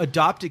when you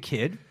adopt a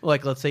kid,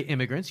 like let's say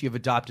immigrants, you've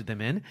adopted them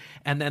in,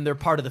 and then they're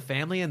part of the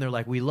family, and they're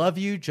like, we love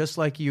you just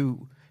like you're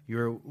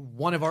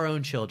one of our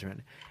own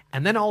children.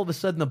 And then all of a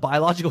sudden the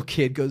biological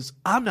kid goes,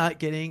 I'm not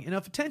getting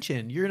enough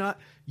attention. You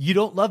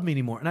don't love me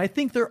anymore. And I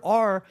think there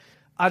are,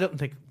 I don't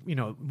think,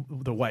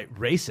 the white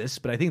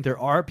racists, but I think there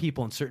are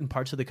people in certain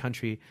parts of the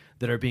country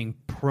that are being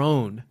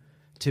prone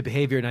to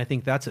behavior, and I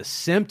think that's a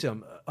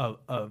symptom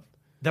of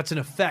that's an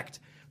effect.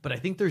 But I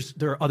think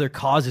there are other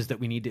causes that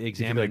we need to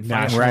examine. like and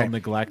find. national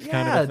neglect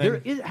kind of a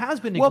thing. There has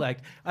been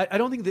neglect. I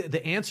don't think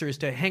the answer is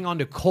to hang on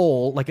to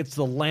coal like it's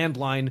the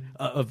landline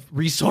of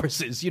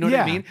resources. You know what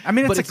I mean? I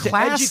mean, but it's a to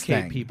class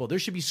educate thing. people. There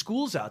should be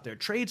schools out there,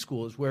 trade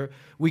schools, where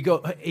we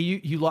go, hey,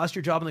 you lost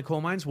your job in the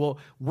coal mines? Well,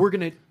 we're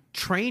going to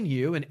train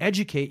you and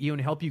educate you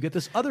and help you get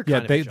this other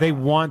kind of job. they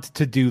want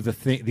to do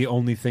the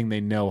only thing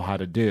they know how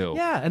to do.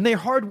 Yeah, and they're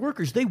hard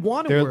workers. They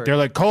want to work. They're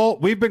like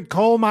we've been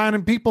coal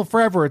mining people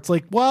forever. It's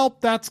like, well,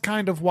 that's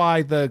kind of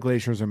why the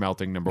glaciers are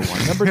melting, number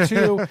one. Number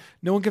two,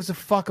 no one gives a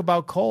fuck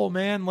about coal,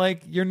 man.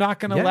 Like, you're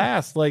not gonna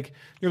last. Like,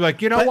 you're like,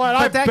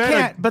 what?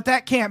 But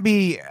that can't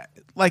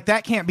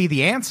be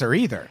the answer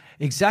either.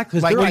 Exactly.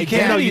 Like, you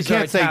identities are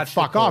can't say attached to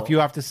fuck off. coal. You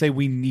have to say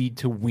we need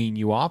to wean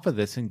you off of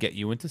this and get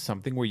you into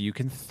something where you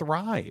can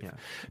thrive.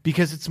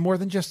 Because it's more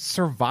than just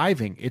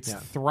surviving, it's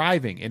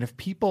thriving. And if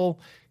people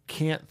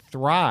can't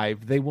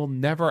thrive, they will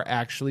never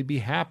actually be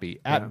happy.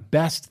 At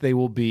best, they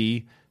will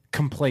be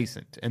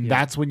complacent, and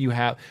that's when you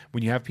have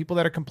people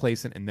that are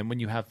complacent, and then when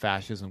you have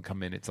fascism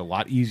come in, it's a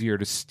lot easier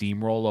to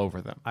steamroll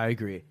over them. I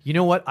agree. You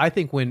know what? I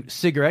think when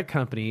cigarette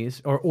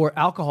companies or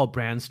alcohol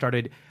brands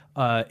started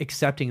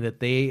accepting that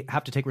they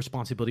have to take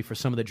responsibility for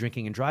some of the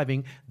drinking and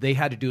driving, they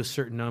had to do a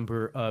certain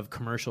number of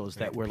commercials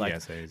that were like,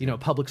 PSAs,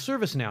 public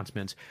service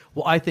announcements.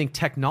 Well, I think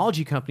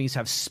technology companies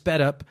have sped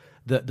up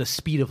the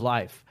speed of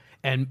life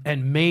and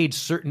made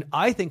certain.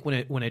 I think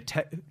when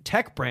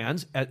tech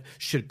brands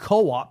should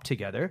co-op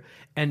together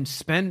and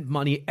spend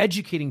money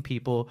educating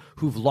people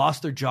who've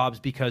lost their jobs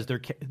because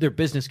their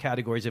business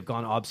categories have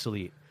gone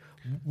obsolete.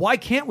 Why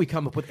can't we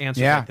come up with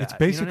answers like that? It's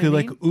basically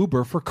like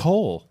Uber for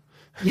coal.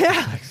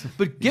 Yeah,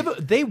 but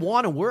they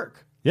want to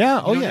work. Yeah.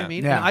 You know what I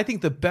mean? Yeah. And I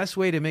think the best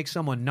way to make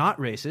someone not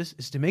racist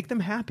is to make them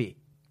happy.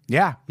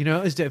 Yeah.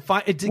 Is to give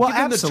them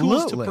absolutely. the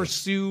tools to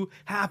pursue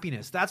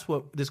happiness. That's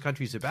what this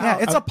country's about. Yeah,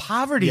 it's a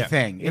poverty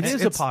thing. It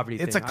is a poverty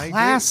It's thing. a I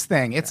class agree.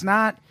 thing. It's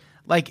not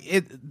like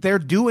they're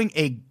doing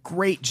a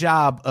great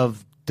job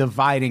of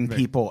dividing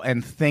people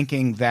and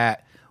thinking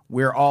that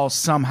we're all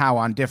somehow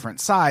on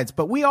different sides,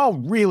 but we all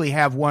really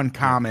have one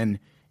common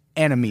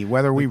enemy,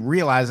 whether we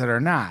realize it or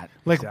not.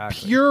 Like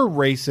pure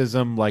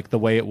racism, like the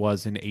way it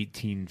was in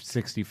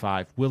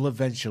 1865, will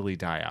eventually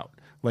die out.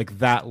 Like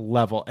that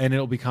level, and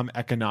it'll become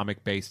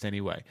economic based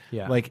anyway.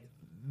 Yeah. Like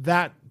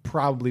that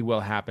probably will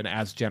happen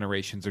as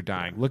generations are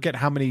dying. Look at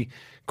how many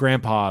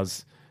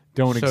grandpas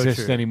don't So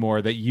exist true.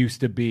 anymore that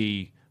used to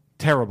be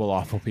terrible,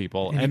 awful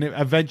people, and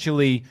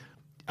eventually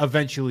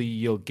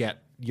you'll get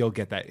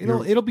that.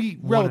 It'll be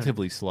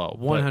relatively slow.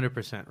 but-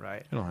 100%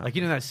 right. Like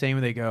that saying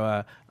where they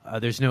go,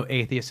 "There's no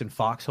atheists in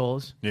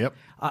foxholes." Yep.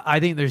 I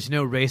think there's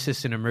no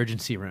racists in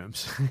emergency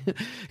rooms.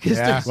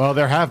 'Cause Well,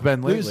 there have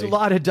been lately. there's a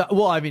lot of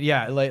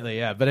lately,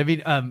 yeah. But I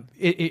mean,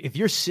 if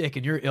you're sick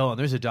and you're ill and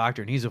there's a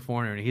doctor and he's a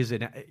foreigner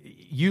and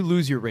you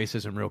lose your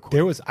racism real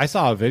quick. I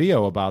saw a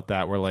video about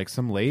that where like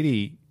some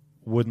lady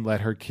wouldn't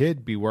let her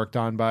kid be worked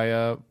on by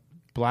a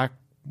black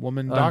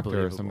woman doctor or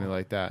Unbelievable. something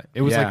like that.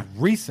 It was Yeah. like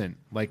recent,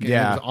 like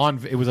Yeah.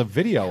 it was a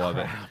video of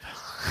it.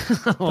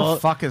 What the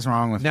fuck is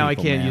wrong with Now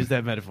people, I can't man? use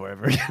that metaphor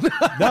ever again.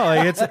 No,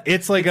 like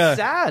it's like It's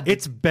sad.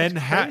 It's been.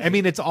 I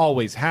mean, it's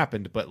always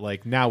happened, but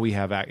like now we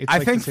have. It's I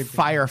like think the same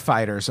thing.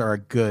 firefighters are a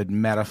good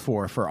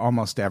metaphor for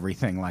almost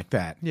everything like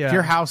that. Yeah. If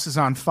your house is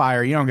on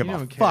fire, you don't give You a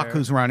don't fuck care.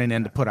 who's running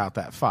in to put out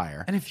that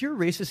fire. And if you're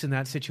racist in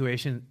that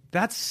situation,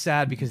 that's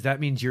sad because that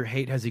means your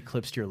hate has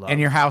eclipsed your love. And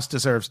your house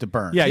deserves to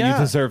burn. Yeah, Yeah. you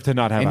deserve to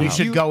not have. And a you house.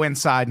 should go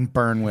inside and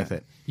burn with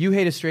it. You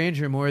hate a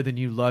stranger more than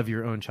you love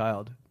your own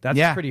child. That's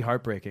Yeah. pretty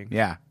heartbreaking.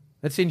 Yeah.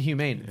 That's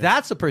inhumane.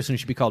 That's a person who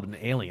should be called an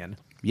alien.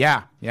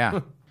 Yeah.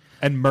 Yeah.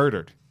 and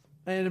murdered.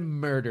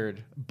 And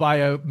murdered by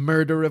a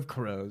murder of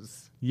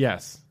crows.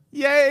 Yes.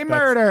 Yay,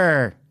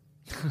 murder.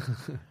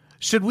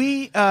 Should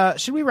we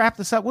wrap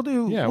this up? We'll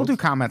do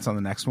comments on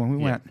the next one. We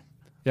went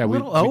Yeah, a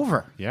little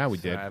over. Yeah, we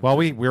did. Sorry, Well,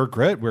 we're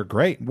good. We're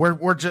great. We're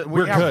We're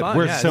yeah, good. fun.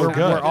 We're Yeah, so it's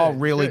good. We're all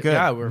really good.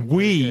 Yeah, we're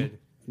good.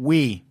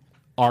 We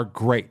are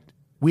great.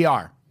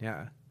 are.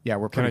 Yeah. Yeah,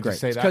 we're Can pretty I great.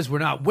 just say that? Because we're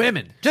not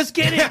women. Just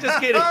kidding.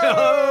 Just kidding.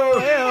 Oh,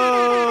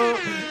 hey-oh.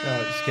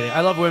 No, just kidding. I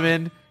love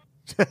women.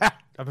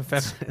 I'm a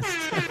feminist.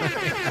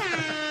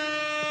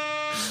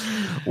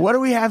 What do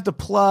we have to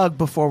plug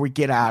before we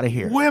get out of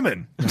here?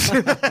 Women.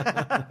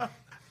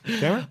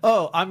 Cameron?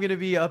 Oh, I'm going to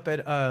be up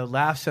at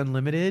Laughs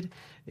Unlimited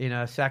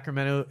in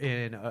Sacramento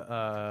in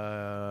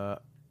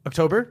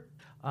October.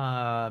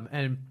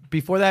 And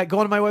before that, go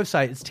on my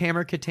website. It's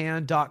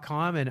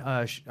tamerkatan.com. And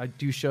I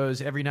do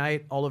shows every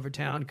night all over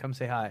town. Come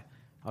say hi.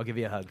 I'll give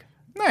you a hug.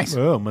 Nice.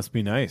 Oh, must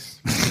be nice.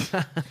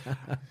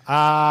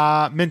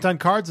 Mint on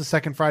Cards, the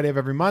second Friday of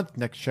every month.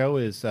 Next show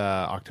is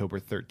October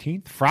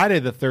 13th, Friday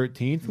the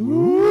 13th.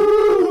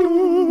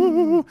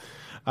 Woo!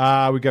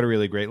 We got a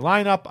really great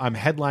lineup. I'm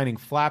headlining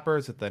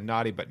Flappers at the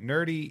Naughty But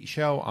Nerdy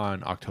show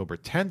on October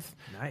 10th.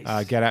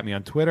 Nice. Get at me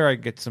on Twitter. I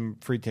get some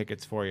free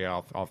tickets for you.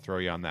 I'll throw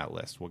you on that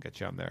list. We'll get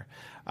you on there.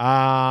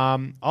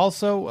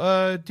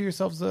 Also, do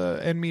yourselves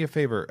and me a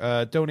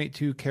favor. Donate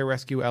to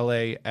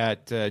carerescuela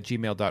at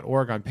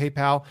gmail.org on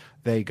PayPal.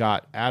 They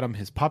got Adam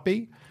his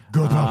puppy.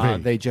 Good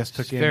puppy. They just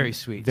took in. very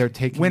sweet. They're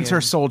taking Winter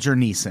in, Soldier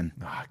Neeson.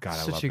 Oh, God, I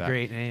love Such a that.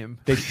 great name.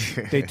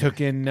 They took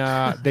in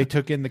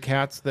the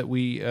cats that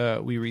we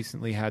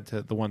recently had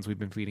to the ones we've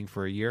been feeding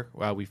for a year.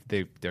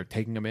 They're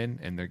taking them in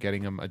and they're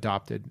getting them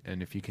adopted.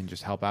 And if you can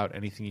just help out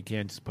anything you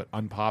can, just put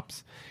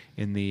unpops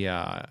in the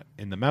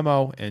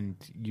memo, and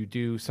you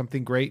do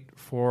something great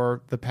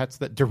for the pets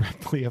that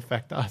directly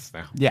affect us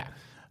now. Yeah.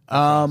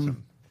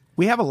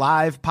 We have a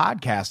live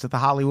podcast at the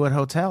Hollywood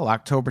Hotel,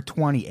 October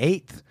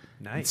 28th.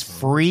 Nice. It's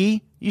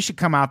free. You should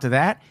come out to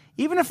that.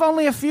 Even if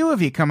only a few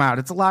of you come out,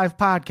 it's a live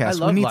podcast. I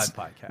love we need live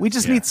podcasts. We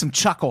just need some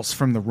chuckles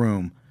from the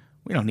room.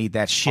 We don't need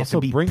that shit Also,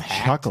 to be bring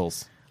packed.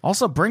 chuckles.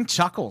 Also, bring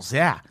chuckles.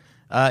 Yeah.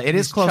 It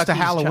is close to Chucky's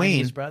Halloween.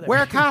 Chinese brother.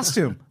 Wear a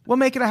costume. We'll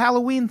make it a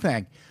Halloween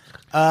thing.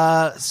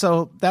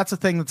 So that's a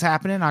thing that's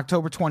happening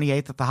October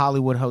 28th at the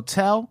Hollywood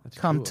Hotel.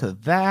 Come to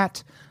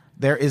that.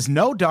 There is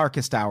no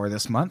Darkest Hour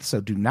this month,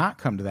 so do not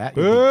come to that.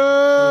 You'll be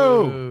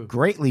Oh,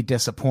 greatly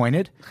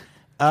disappointed.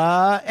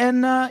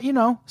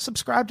 And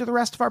subscribe to the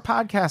rest of our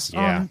podcasts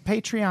Yeah. on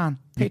Patreon.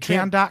 You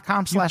can't-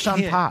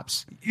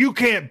 Patreon.com/unpops. You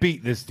can't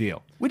beat this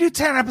deal. We do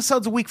 10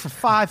 episodes a week for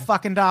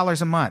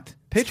 $5 a month.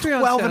 It's Patreon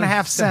 12 and a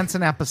half sounds- cents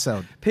an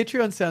episode.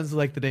 Patreon sounds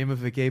like the name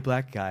of a gay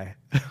black guy.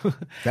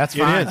 That's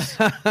fine. It is.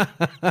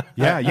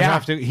 Yeah, you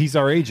have to. He's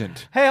our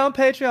agent. Hey, on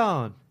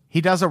Patreon.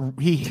 He does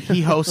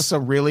he hosts a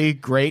really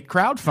great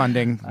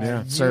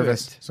crowdfunding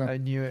service. So, I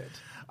knew it.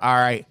 all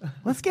right,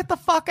 let's get the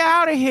fuck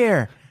out of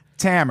here.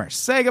 Tamer,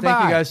 say goodbye.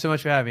 Thank you guys so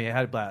much for having me. I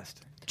had a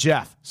blast.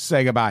 Jeff,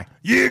 say goodbye.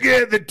 You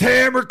get the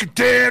Tamer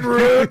Catan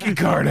rookie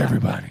card,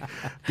 everybody.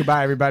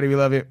 Goodbye, everybody. We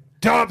love you.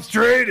 Top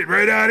traded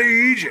right out of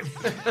Egypt.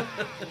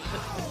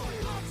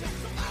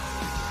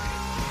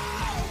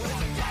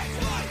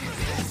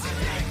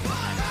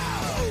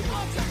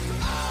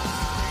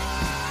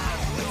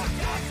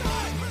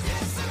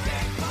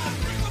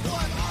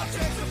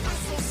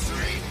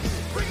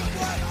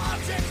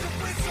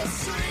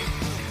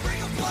 Bring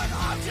a blood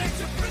object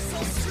to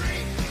Bristol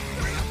Street.